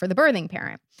get stuff for the birthing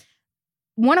parent.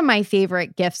 One of my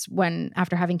favorite gifts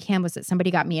after having Cam was that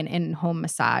somebody got me an in-home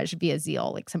massage via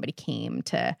Zeal. Like, somebody came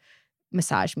to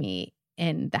massage me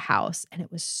in the house, and it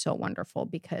was so wonderful,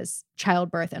 because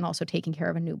childbirth and also taking care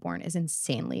of a newborn is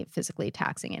insanely physically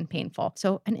taxing and painful.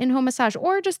 So an in-home massage,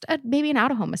 or just maybe an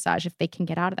out-of-home massage if they can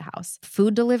get out of the house.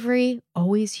 Food delivery,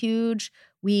 always huge.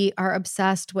 We are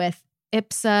obsessed with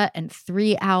IPSA and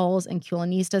Three Owls and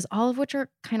Culinistas, all of which are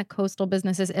kind of coastal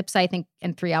businesses. IPSA, I think,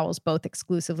 and Three Owls both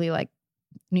exclusively like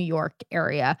New York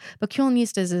area, but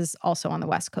Culinistas is also on the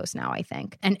West Coast now, I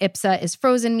think. And IPSA is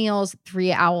frozen meals.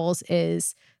 Three Owls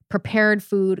is prepared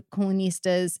food.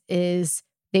 Culinistas is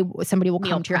somebody will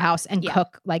come to your house and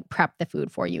cook, like prep the food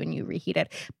for you, and you reheat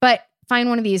it. But find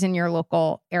one of these in your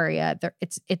local area.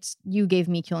 You gave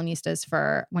me Culinistas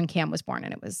for when Cam was born,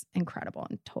 and it was incredible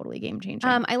and totally game changing.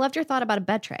 I loved your thought about a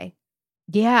bed tray.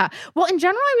 Yeah. Well, in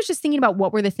general, I was just thinking about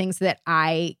what were the things that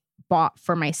I bought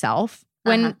for myself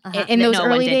when in those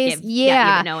early days.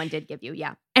 That no one did give you.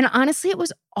 Yeah. And honestly, it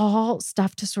was all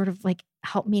stuff to sort of like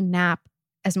help me nap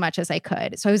as much as I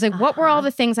could. So I was like, what were all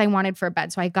the things I wanted for a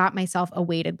bed? So I got myself a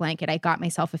weighted blanket. I got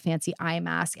myself a fancy eye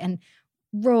mask and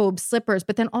robes, slippers,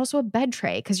 but then also a bed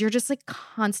tray, because you're just like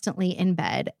constantly in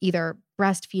bed, either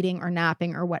breastfeeding or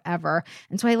napping or whatever.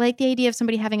 And so I like the idea of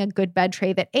somebody having a good bed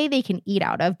tray that they can eat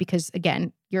out of, because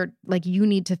again, you're like, you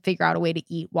need to figure out a way to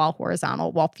eat while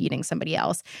horizontal, while feeding somebody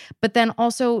else. But then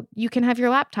also you can have your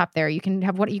laptop there. You can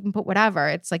put whatever.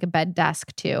 It's like a bed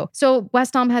desk too. So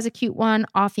West Elm has a cute one.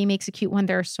 Offie makes a cute one.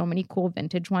 There are so many cool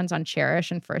vintage ones on Cherish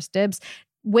and First Dibs.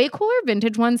 Way cooler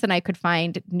vintage ones than I could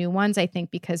find new ones, I think,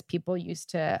 because people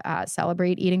used to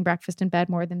celebrate eating breakfast in bed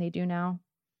more than they do now.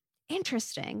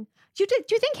 Interesting. Do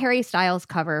you think Harry Styles'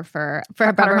 cover for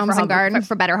Better Homes and Gardens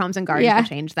for Better Homes and Gardens will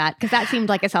change that? Because that seemed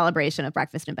like a celebration of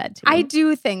breakfast in bed too. I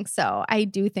do think so. I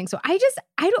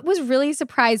was really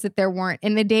surprised that there weren't,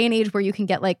 in the day and age where you can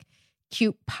get like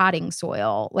cute potting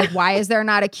soil. Like, why is there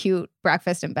not a cute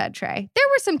breakfast in bed tray? There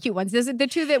were some cute ones. There's the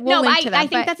two that we'll link to them. I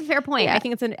think that's a fair point. Yeah. I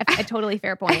think it's a totally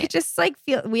fair point. I just like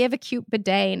feel we have a cute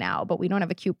bidet now, but we don't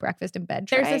have a cute breakfast in bed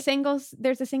tray. There's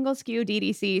a single SKU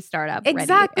DDC startup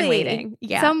exactly ready and waiting.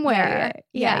 Yeah. Somewhere.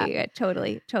 Yeah.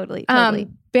 Totally.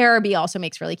 Barabee also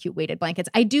makes really cute weighted blankets.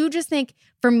 I do just think,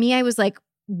 for me, I was like,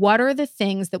 what are the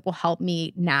things that will help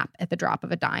me nap at the drop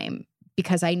of a dime?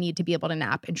 Because I need to be able to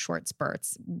nap in short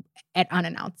spurts at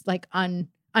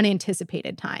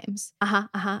unanticipated times. I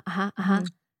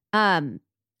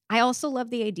also love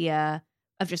the idea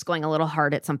of just going a little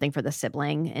hard at something for the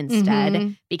sibling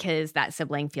instead, because that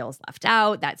sibling feels left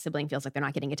out. That sibling feels like they're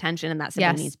not getting attention, and that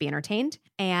sibling needs to be entertained.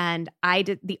 And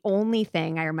the only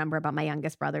thing I remember about my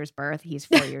youngest brother's birth, he's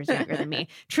 4 years younger than me.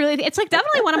 Truly, it's like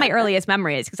definitely one of my earliest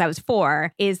memories, because I was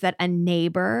 4, is that a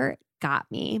neighbor got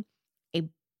me a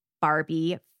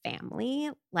Barbie family.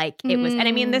 Like, it was, and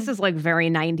I mean, this is like very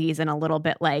 90s and a little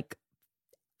bit like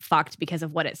fucked because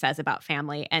of what it says about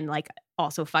family, and like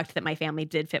also fucked that my family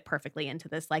did fit perfectly into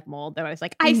this like mold that I was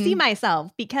like, I see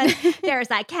myself, because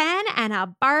there's a Ken and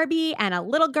a Barbie and a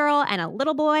little girl and a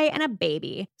little boy and a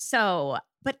baby. So,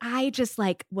 but I just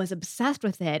like was obsessed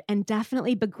with it, and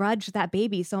definitely begrudged that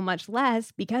baby so much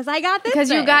less because I got this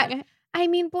thing. You got, I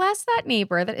mean, bless that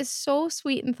neighbor. That is so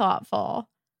sweet and thoughtful.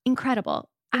 Incredible.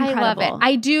 I love it.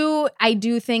 I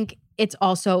do think it's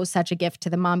also such a gift to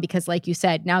the mom, because like you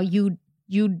said, now you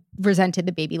resented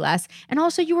the baby less, and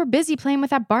also you were busy playing with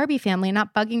that Barbie family and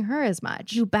not bugging her as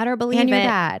much. You better believe it. And your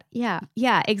dad. Yeah,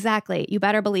 exactly. You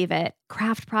better believe it.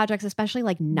 Craft projects, especially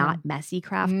like not messy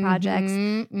craft projects,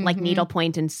 like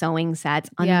needlepoint and sewing sets.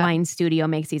 Unwind Studio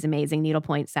makes these amazing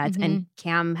needlepoint sets, and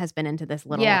Cam has been into this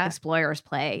little explorer's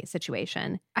play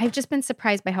situation. I've just been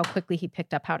surprised by how quickly he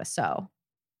picked up how to sew.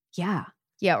 Yeah.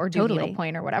 Yeah, or do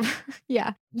needlepoint or whatever.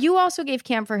 Yeah. You also gave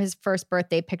Cam for his first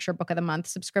birthday Picture Book of the Month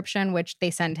subscription, which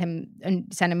they send him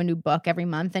a new book every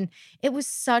month. And it was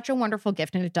such a wonderful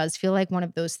gift. And it does feel like one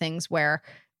of those things where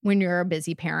when you're a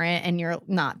busy parent and you're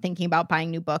not thinking about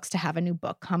buying new books, to have a new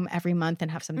book come every month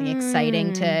and have something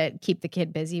exciting to keep the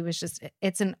kid busy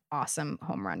it's an awesome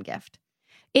home run gift.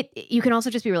 You can also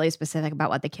just be really specific about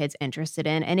what the kid's interested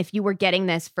in. And if you were getting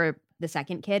this for the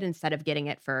second kid instead of getting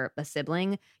it for a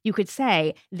sibling, you could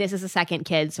say, this is a second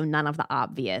kid, so none of the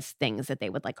obvious things that they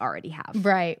would like already have.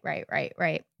 Right.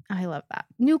 I love that.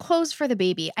 New clothes for the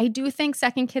baby. I do think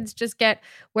second kids just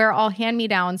wear all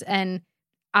hand-me-downs, and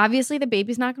obviously the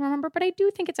baby's not going to remember, but I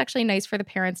do think it's actually nice for the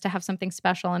parents to have something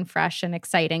special and fresh and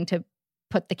exciting to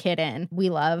put the kid in. We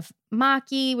love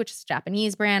Maki, which is a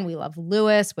Japanese brand. We love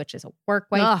Lewis, which is a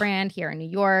work-wife brand here in New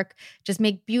York. Just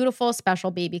make beautiful,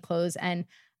 special baby clothes. And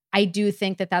I do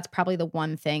think that that's probably the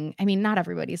one thing. I mean, not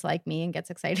everybody's like me and gets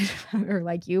excited or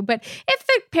like you, but if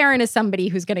the parent is somebody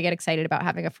who's going to get excited about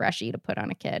having a freshie to put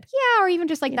on a kid. Yeah, or even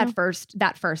just like that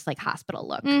first like hospital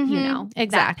look,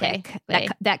 Exactly.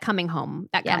 That coming home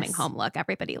look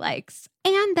everybody likes.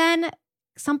 And then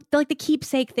some like the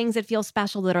keepsake things that feel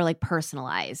special that are like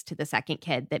personalized to the second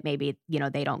kid that maybe,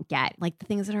 they don't get, like the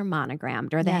things that are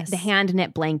monogrammed or the hand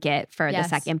knit blanket for the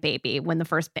second baby when the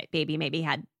first baby maybe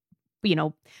had,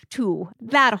 2,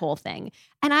 that whole thing.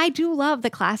 And I do love the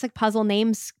classic puzzle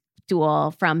names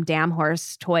duel from Damn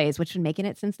Horse Toys, which has been making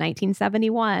it since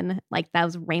 1971. Like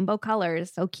those rainbow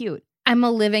colors, so cute. I'm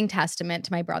a living testament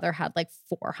to my brother had like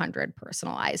 400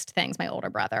 personalized things, my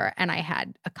older brother, and I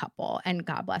had a couple. And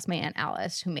God bless my Aunt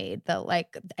Alice, who made I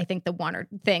think the one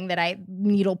thing that I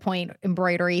needlepoint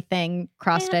embroidery thing,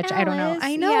 cross stitch. I don't know.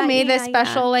 I know, made this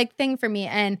special thing for me.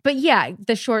 But yeah,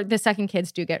 the second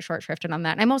kids do get short shrifted on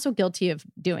that. And I'm also guilty of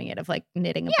doing it, of like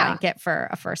knitting a blanket for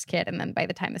a first kid. And then by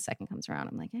the time the second comes around,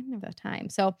 I'm like, I don't have the time.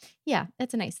 So yeah,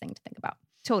 it's a nice thing to think about.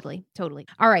 Totally.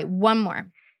 All right, one more.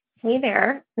 Hey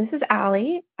there, this is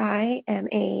Allie. I am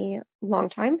a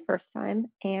longtime first time,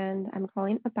 and I'm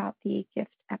calling about the gift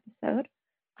episode.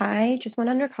 I just went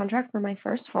under contract for my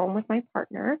first home with my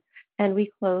partner, and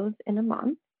we close in a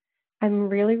month. I'm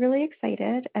really, really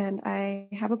excited, and I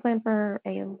have a plan for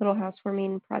a little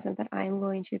housewarming present that I'm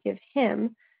going to give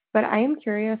him, but I am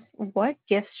curious, what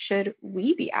gifts should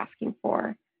we be asking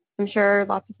for? I'm sure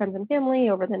lots of friends and family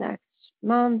over the next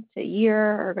month to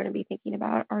year are going to be thinking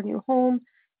about our new home.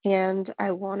 And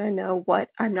I want to know what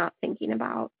I'm not thinking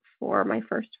about for my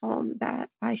first home that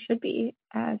I should be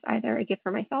as either a gift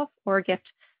for myself or a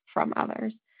gift from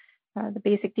others. The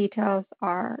basic details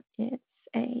are it's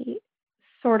a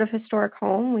sort of historic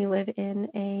home. We live in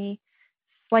a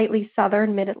slightly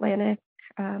southern mid-Atlantic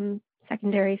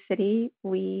secondary city.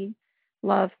 We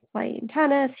love playing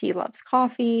tennis. He loves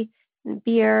coffee and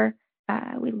beer.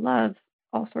 We love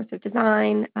all sorts of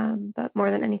design, but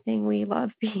more than anything,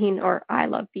 I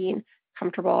love being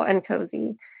comfortable and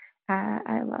cozy.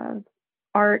 I love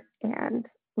art and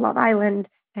Love Island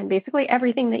and basically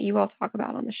everything that you all talk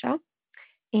about on the show.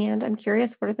 And I'm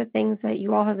curious, what are the things that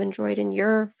you all have enjoyed in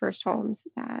your first homes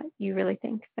that you really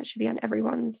think that should be on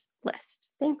everyone's list?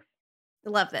 Thanks.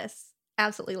 Love this.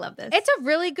 Absolutely love this. It's a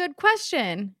really good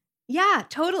question. Yeah,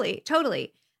 totally.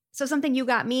 So something you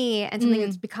got me and something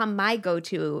that's become my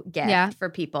go-to gift for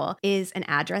people is an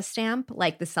address stamp,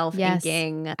 like the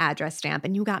self-inking address stamp.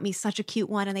 And you got me such a cute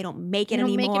one, and they don't make it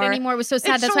anymore. It was so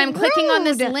sad. That's why I'm clicking on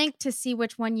this link to see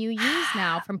which one you use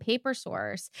now from Paper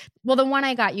Source. Well, the one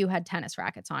I got you had tennis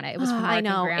rackets on it. It was from Mark and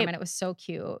Graham, and it was so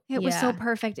cute. It was so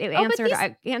perfect. It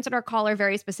answered our caller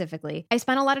very specifically. I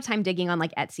spent a lot of time digging on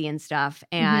like Etsy and stuff,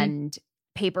 and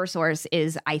Paper Source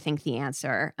is, I think, the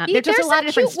answer. There's just a lot of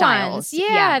different styles.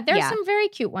 Yeah, there's some very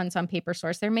cute ones on Paper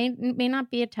Source. There may not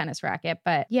be a tennis racket,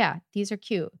 but yeah, these are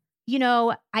cute.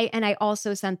 I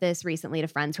also sent this recently to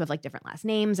friends who have like different last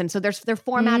names, and so there are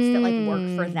formats that like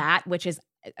work for that, which is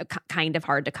kind of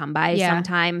hard to come by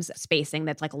sometimes. Spacing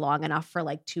that's like long enough for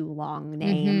like 2 long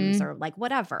names or like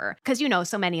whatever, because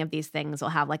so many of these things will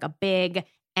have like a big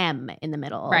M in the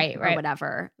middle, or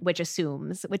whatever, which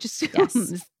assumes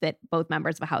that both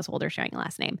members of a household are sharing a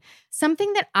last name.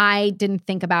 Something that I didn't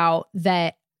think about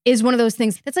that is one of those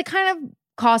things that's like kind of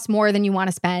costs more than you want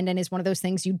to spend, and is one of those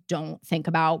things you don't think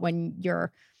about when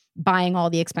you're buying all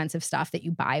the expensive stuff that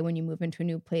you buy when you move into a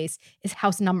new place, is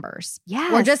house numbers.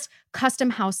 Yes. Or just custom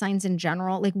house signs in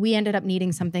general. Like we ended up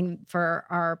needing something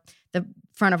for the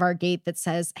front of our gate that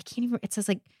says, it says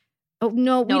like, oh,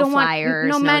 no, we don't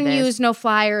flyers, want no menus, no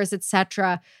flyers,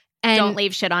 etc. And don't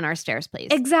leave shit on our stairs, please.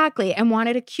 Exactly. And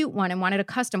wanted a cute one and wanted a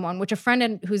custom one, which a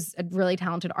friend who's a really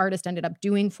talented artist ended up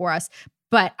doing for us.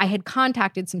 But I had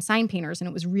contacted some sign painters and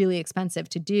it was really expensive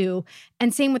to do.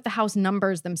 And same with the house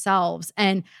numbers themselves.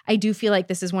 And I do feel like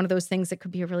this is one of those things that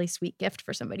could be a really sweet gift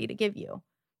for somebody to give you.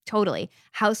 Totally.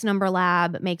 House Number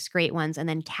Lab makes great ones. And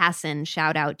then Casson,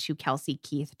 shout out to Kelsey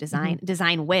Keith,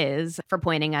 Design Whiz, for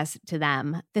pointing us to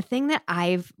them. The thing that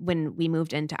when we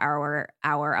moved into our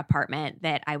apartment,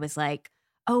 that I was like,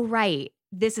 oh, right,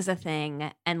 this is a thing.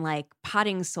 And like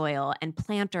potting soil and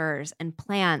planters and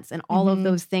plants and all of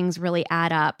those things really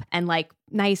add up. And like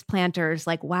nice planters,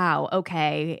 like, wow,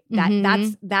 okay,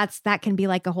 that can be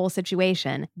like a whole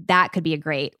situation. That could be a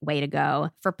great way to go.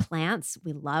 For plants,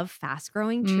 we love fast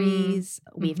growing trees.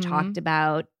 We've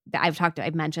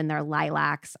I've mentioned their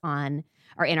lilacs in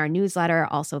our newsletter,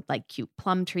 also like cute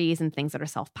plum trees and things that are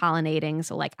self-pollinating.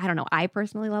 So like, I don't know, I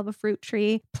personally love a fruit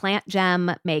tree. Plant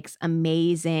Gem makes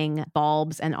amazing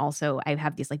bulbs. And also I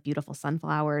have these like beautiful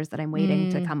sunflowers that I'm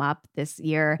waiting to come up this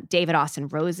year. David Austin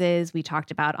Roses, we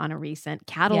talked about on a recent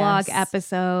catalog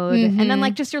episode. And then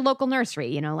like just your local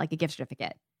nursery, like a gift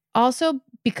certificate. Also,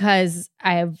 because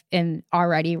I have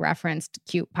already referenced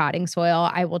cute potting soil,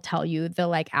 I will tell you the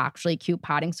like actually cute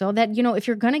potting soil that, if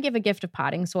you're going to give a gift of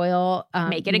potting soil,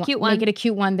 make it a cute one. Make it a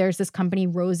cute one. There's this company,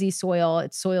 Rosy Soil.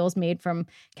 It's soils made from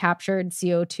captured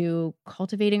CO2,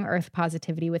 cultivating earth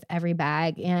positivity with every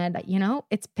bag. And,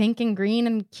 it's pink and green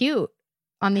and cute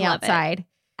on the outside.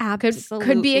 Absolutely.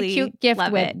 Could be a cute gift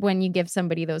when you give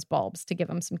somebody those bulbs, to give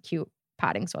them some cute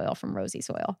potting soil from Rosy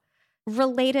Soil.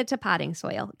 Related to potting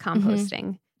soil,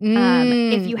 composting.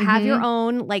 If you have your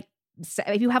own,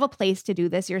 if you have a place to do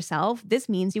this yourself, this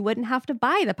means you wouldn't have to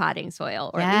buy the potting soil,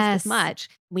 or at least as much.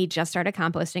 We just started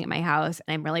composting at my house,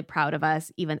 and I'm really proud of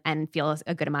us, and feel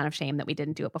a good amount of shame that we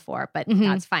didn't do it before, but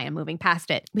that's fine. I'm moving past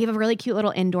it. We have a really cute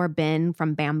little indoor bin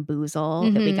from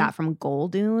Bamboozle that we got from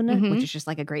Goldoon, which is just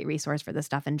like a great resource for this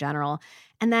stuff in general.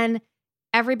 And then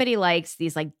everybody likes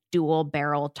these like dual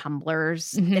barrel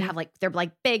tumblers that have they're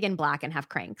like big and black and have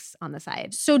cranks on the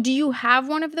side. So do you have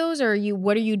one of those, or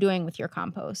what are you doing with your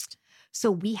compost?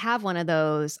 So we have one of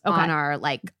those on our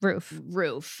like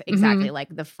roof. Exactly.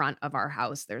 Like the front of our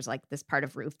house, there's like this part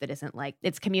of roof that isn't like,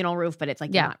 it's communal roof, but it's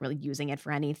like you're not really using it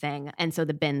for anything. And so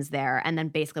the bin's there. And then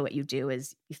basically what you do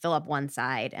is you fill up one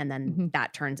side, and then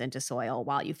that turns into soil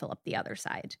while you fill up the other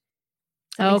side.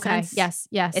 Okay. Yes.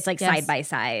 It's like side by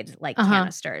side, like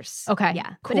canisters. Okay.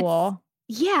 Yeah. Cool.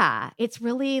 It's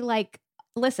really like,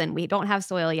 listen, we don't have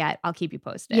soil yet. I'll keep you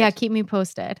posted. Yeah, keep me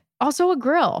posted. Also a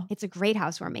grill. It's a great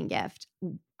housewarming gift.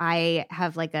 I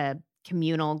have like a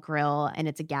communal grill, and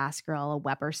it's a gas grill, a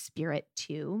Weber Spirit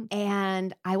 2.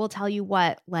 And I will tell you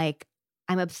what, like,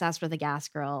 I'm obsessed with a gas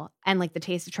grill, and like the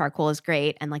taste of charcoal is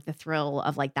great. And like the thrill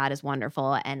of like that is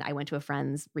wonderful. And I went to a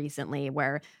friend's recently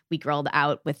where we grilled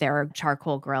out with their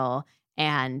charcoal grill,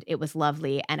 and it was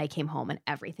lovely. And I came home and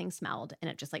everything smelled, and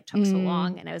it just like took so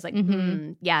long. And I was like,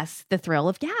 yes, the thrill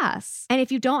of gas. And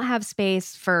if you don't have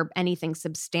space for anything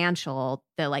substantial,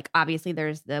 obviously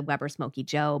there's the Weber Smoky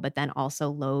Joe, but then also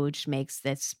Loge makes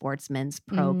this Sportsman's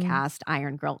Pro cast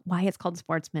iron grill. Why it's called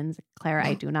Sportsman's, Claire,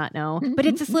 I do not know. But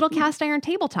it's this little cast iron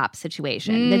tabletop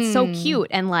situation that's so cute,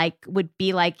 and like would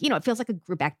be like, it feels like a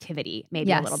group activity,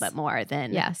 maybe a little bit more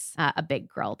than a big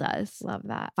grill does. Love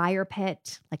that. Fire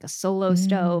pit, like a solo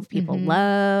stove. People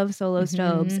love solo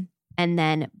stoves. And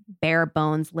then Bare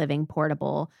Bones Living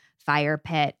Portable Fire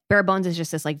Pit. Bare Bones is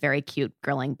just this like very cute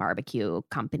grilling barbecue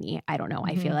company. I don't know.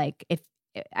 I feel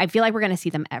like we're going to see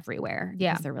them everywhere.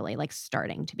 Yeah. Because they're really like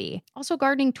starting to be. Also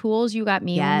gardening tools. You got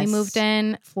me when we moved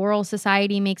in. Floral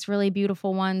Society makes really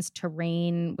beautiful ones.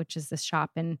 Terrain, which is this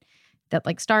shop that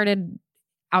like started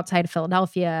outside of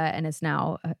Philadelphia and is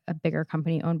now a bigger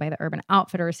company owned by the Urban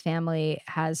Outfitters family,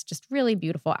 has just really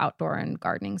beautiful outdoor and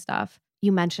gardening stuff.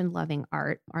 You mentioned loving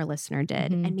art, our listener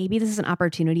did. And maybe this is an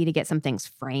opportunity to get some things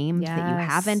framed that you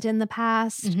haven't in the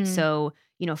past. So,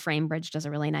 Framebridge does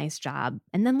a really nice job.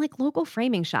 And then like local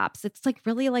framing shops, it's like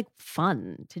really like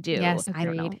fun to do. Yes, I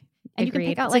don't know. agreed. And you can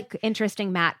pick out like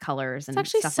interesting matte colors and it's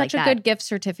actually stuff such like a that. good gift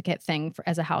certificate thing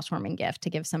as a housewarming gift, to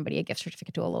give somebody a gift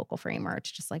certificate to a local framer,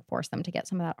 to just like force them to get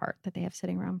some of that art that they have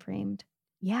sitting around framed.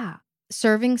 Yeah.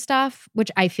 Serving stuff,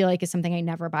 which I feel like is something I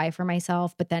never buy for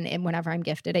myself, but then whenever I'm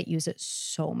gifted, I use it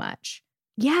so much.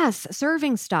 Yes,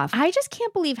 serving stuff. I just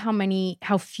can't believe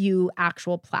how few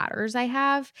actual platters I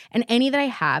have, and any that I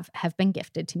have been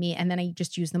gifted to me, and then I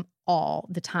just use them all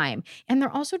the time. And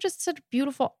they're also just such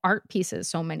beautiful art pieces,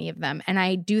 so many of them. And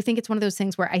I do think it's one of those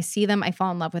things where I see them, I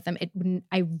fall in love with them.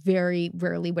 I very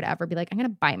rarely would ever be like, I'm going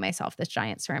to buy myself this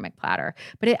giant ceramic platter.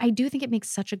 But I do think it makes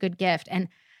such a good gift. And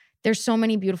there's so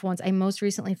many beautiful ones. I most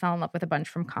recently fell in love with a bunch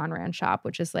from Conran Shop,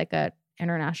 which is like a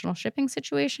international shipping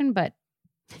situation, but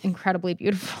incredibly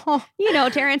beautiful.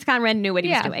 Terrence Conran knew what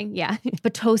he was doing. Yeah.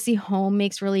 Batosi Home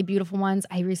makes really beautiful ones.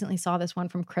 I recently saw this one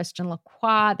from Christian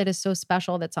Lacroix that is so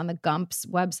special. That's on the Gumps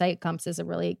website. Gumps is a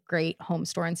really great home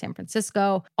store in San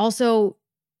Francisco. Also,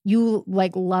 you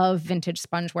love vintage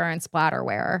spongeware and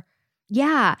splatterware.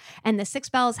 Yeah. And the Six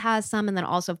Bells has some. And then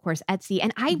also, of course, Etsy.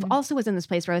 And I also was in this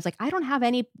place where I was like, I don't have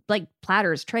any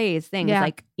platters, trays, things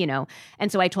And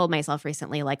so I told myself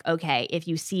recently, okay, if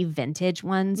you see vintage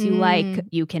ones you like,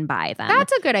 you can buy them.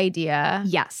 That's a good idea.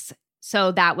 Yes.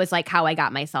 So that was how I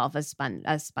got myself a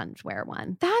spongeware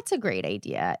one. That's a great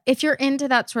idea. If you're into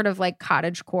that sort of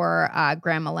cottagecore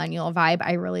grand millennial vibe,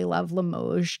 I really love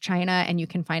Limoges china, and you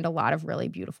can find a lot of really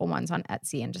beautiful ones on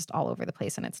Etsy and just all over the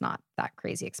place. And it's not that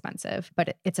crazy expensive,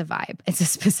 but it's a vibe. It's a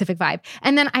specific vibe.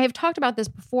 And then I have talked about this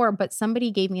before, but somebody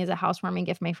gave me as a housewarming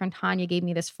gift, my friend Tanya gave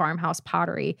me this Farmhouse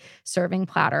Pottery serving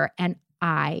platter, and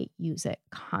I use it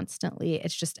constantly.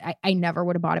 It's just, I never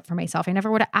would have bought it for myself. I never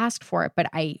would have asked for it, but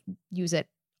I use it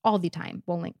all the time.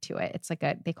 We'll link to it. It's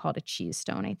they call it a cheese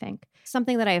stone, I think.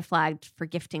 Something that I have flagged for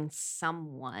gifting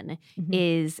someone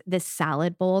is this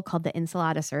salad bowl called the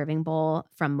Insalata Serving Bowl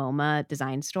from MoMA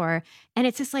Design Store. And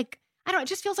it's just I don't know, it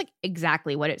just feels like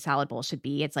exactly what a salad bowl should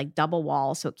be. It's double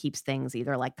wall, so it keeps things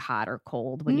either hot or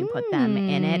cold when you put them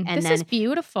in it. And this is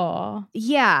beautiful.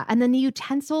 Yeah. And then the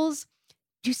utensils,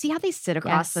 do you see how they sit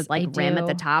across the rim at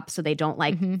the top so they don't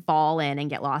fall in and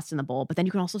get lost in the bowl? But then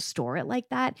you can also store it like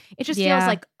that. It just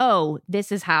feels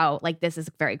this is how, this is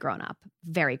very grown up.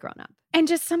 Very grown up. And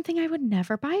just something I would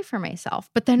never buy for myself.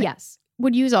 But then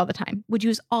would use all the time. Would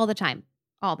use all the time.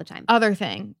 All the time. Other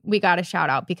thing we got to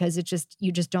shout out, because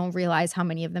you just don't realize how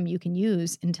many of them you can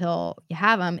use until you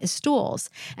have them, is stools.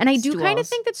 And I do kind of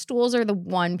think that stools are the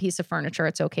one piece of furniture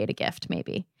it's okay to gift,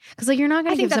 maybe. Because you're not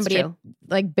going to give somebody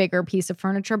a bigger piece of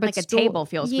furniture, but a table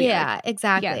feels weird. Yeah,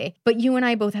 exactly. Yeah. But you and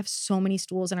I both have so many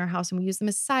stools in our house, and we use them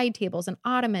as side tables and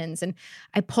ottomans. And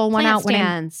I pull one out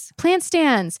plant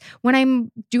stands. When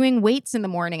I'm doing weights in the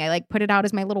morning, I put it out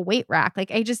as my little weight rack. I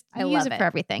use it for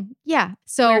everything. Yeah.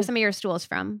 So where are some of your stools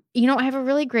from? I have a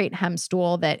really great Hem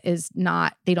stool that is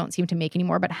they don't seem to make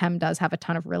anymore, but Hem does have a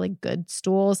ton of really good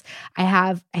stools. I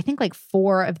have, I think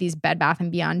 4 of these Bed Bath &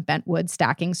 Beyond bent wood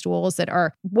stacking stools that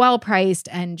are well priced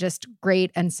and just great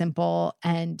and simple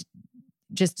and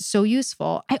just so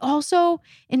useful. I also,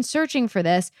 in searching for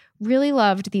this, really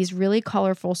loved these really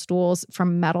colorful stools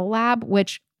from Metal Lab,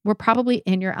 which were probably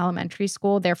in your elementary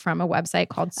school. They're from a website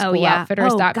called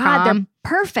schooloutfitters.com. Oh, God, they're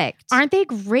perfect. Aren't they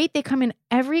great? They come in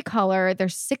every color. They're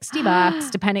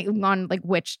 $60 depending on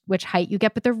which height you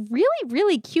get, but they're really,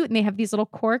 really cute. And they have these little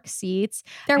cork seats.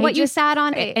 They're what you sat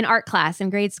on in art class in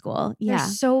grade school. Yeah. They're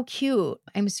so cute.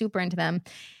 I'm super into them.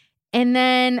 And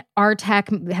then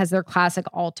Artec has their classic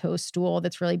Alto stool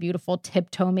that's really beautiful.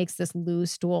 Tiptoe makes this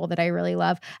loose stool that I really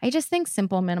love. I just think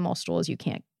simple, minimal stools you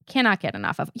cannot get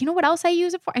enough of. You know what else I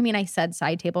use it for? I mean, I said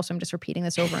side table, so I'm just repeating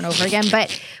this over and over again.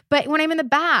 But when I'm in the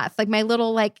bath, my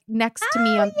little next to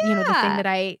me on the thing that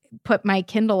I put my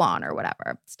Kindle on or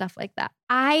whatever, stuff like that.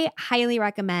 I highly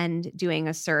recommend doing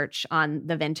a search on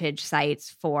the vintage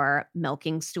sites for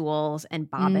milking stools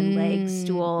and bobbin leg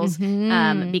stools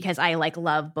because I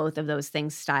love both of those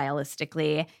things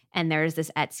stylistically. And there's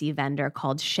this Etsy vendor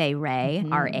called Shay Ray,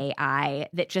 R-A-I,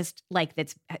 that just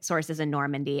that's sources in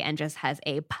Normandy and just has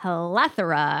a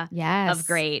plethora of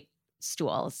great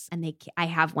stools. And I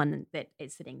have one that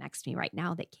is sitting next to me right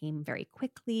now that came very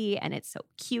quickly, and it's so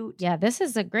cute. Yeah, this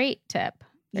is a great tip.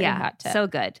 Very hot tip. So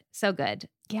good. So good.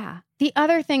 Yeah. The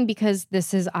other thing, because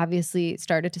this has obviously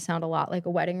started to sound a lot like a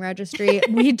wedding registry,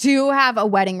 we do have a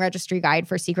wedding registry guide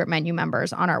for Secret Menu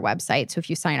members on our website. So if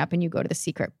you sign up and you go to the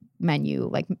Secret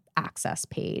Menu access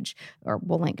page, or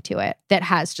we'll link to it, that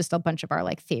has just a bunch of our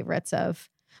favorites of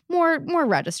more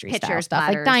registry pictures, style stuff,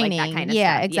 platters, dining. that kind of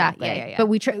yeah, stuff. Exactly. Yeah. But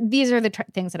these are the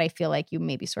things that I feel like you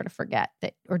maybe sort of forget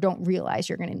that or don't realize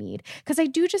you're going to need. Because I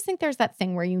do just think there's that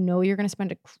thing where you're going to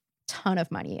spend a ton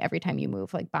of money every time you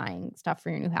move, buying stuff for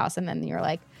your new house, and then you're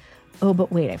like, oh,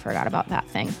 but wait, I forgot about that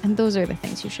thing. And those are the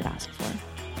things you should ask for.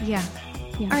 Yeah.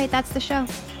 All right, that's the show.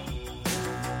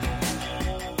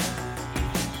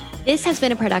 This has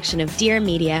been a production of Dear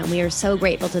Media, and we are so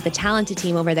grateful to the talented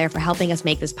team over there for helping us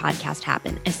make this podcast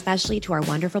happen, especially to our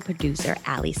wonderful producer,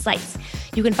 Allie Slice.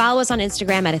 You can follow us on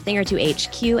Instagram at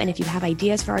athingertwohq, and if you have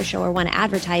ideas for our show or want to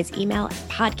advertise, email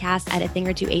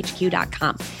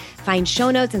podcast@athingertwohq.com. Find show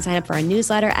notes and sign up for our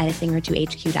newsletter at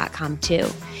athingertwohq.com too.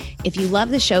 If you love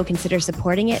the show, consider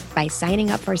supporting it by signing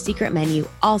up for our Secret Menu,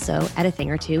 also at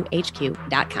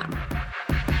athingertwohq.com.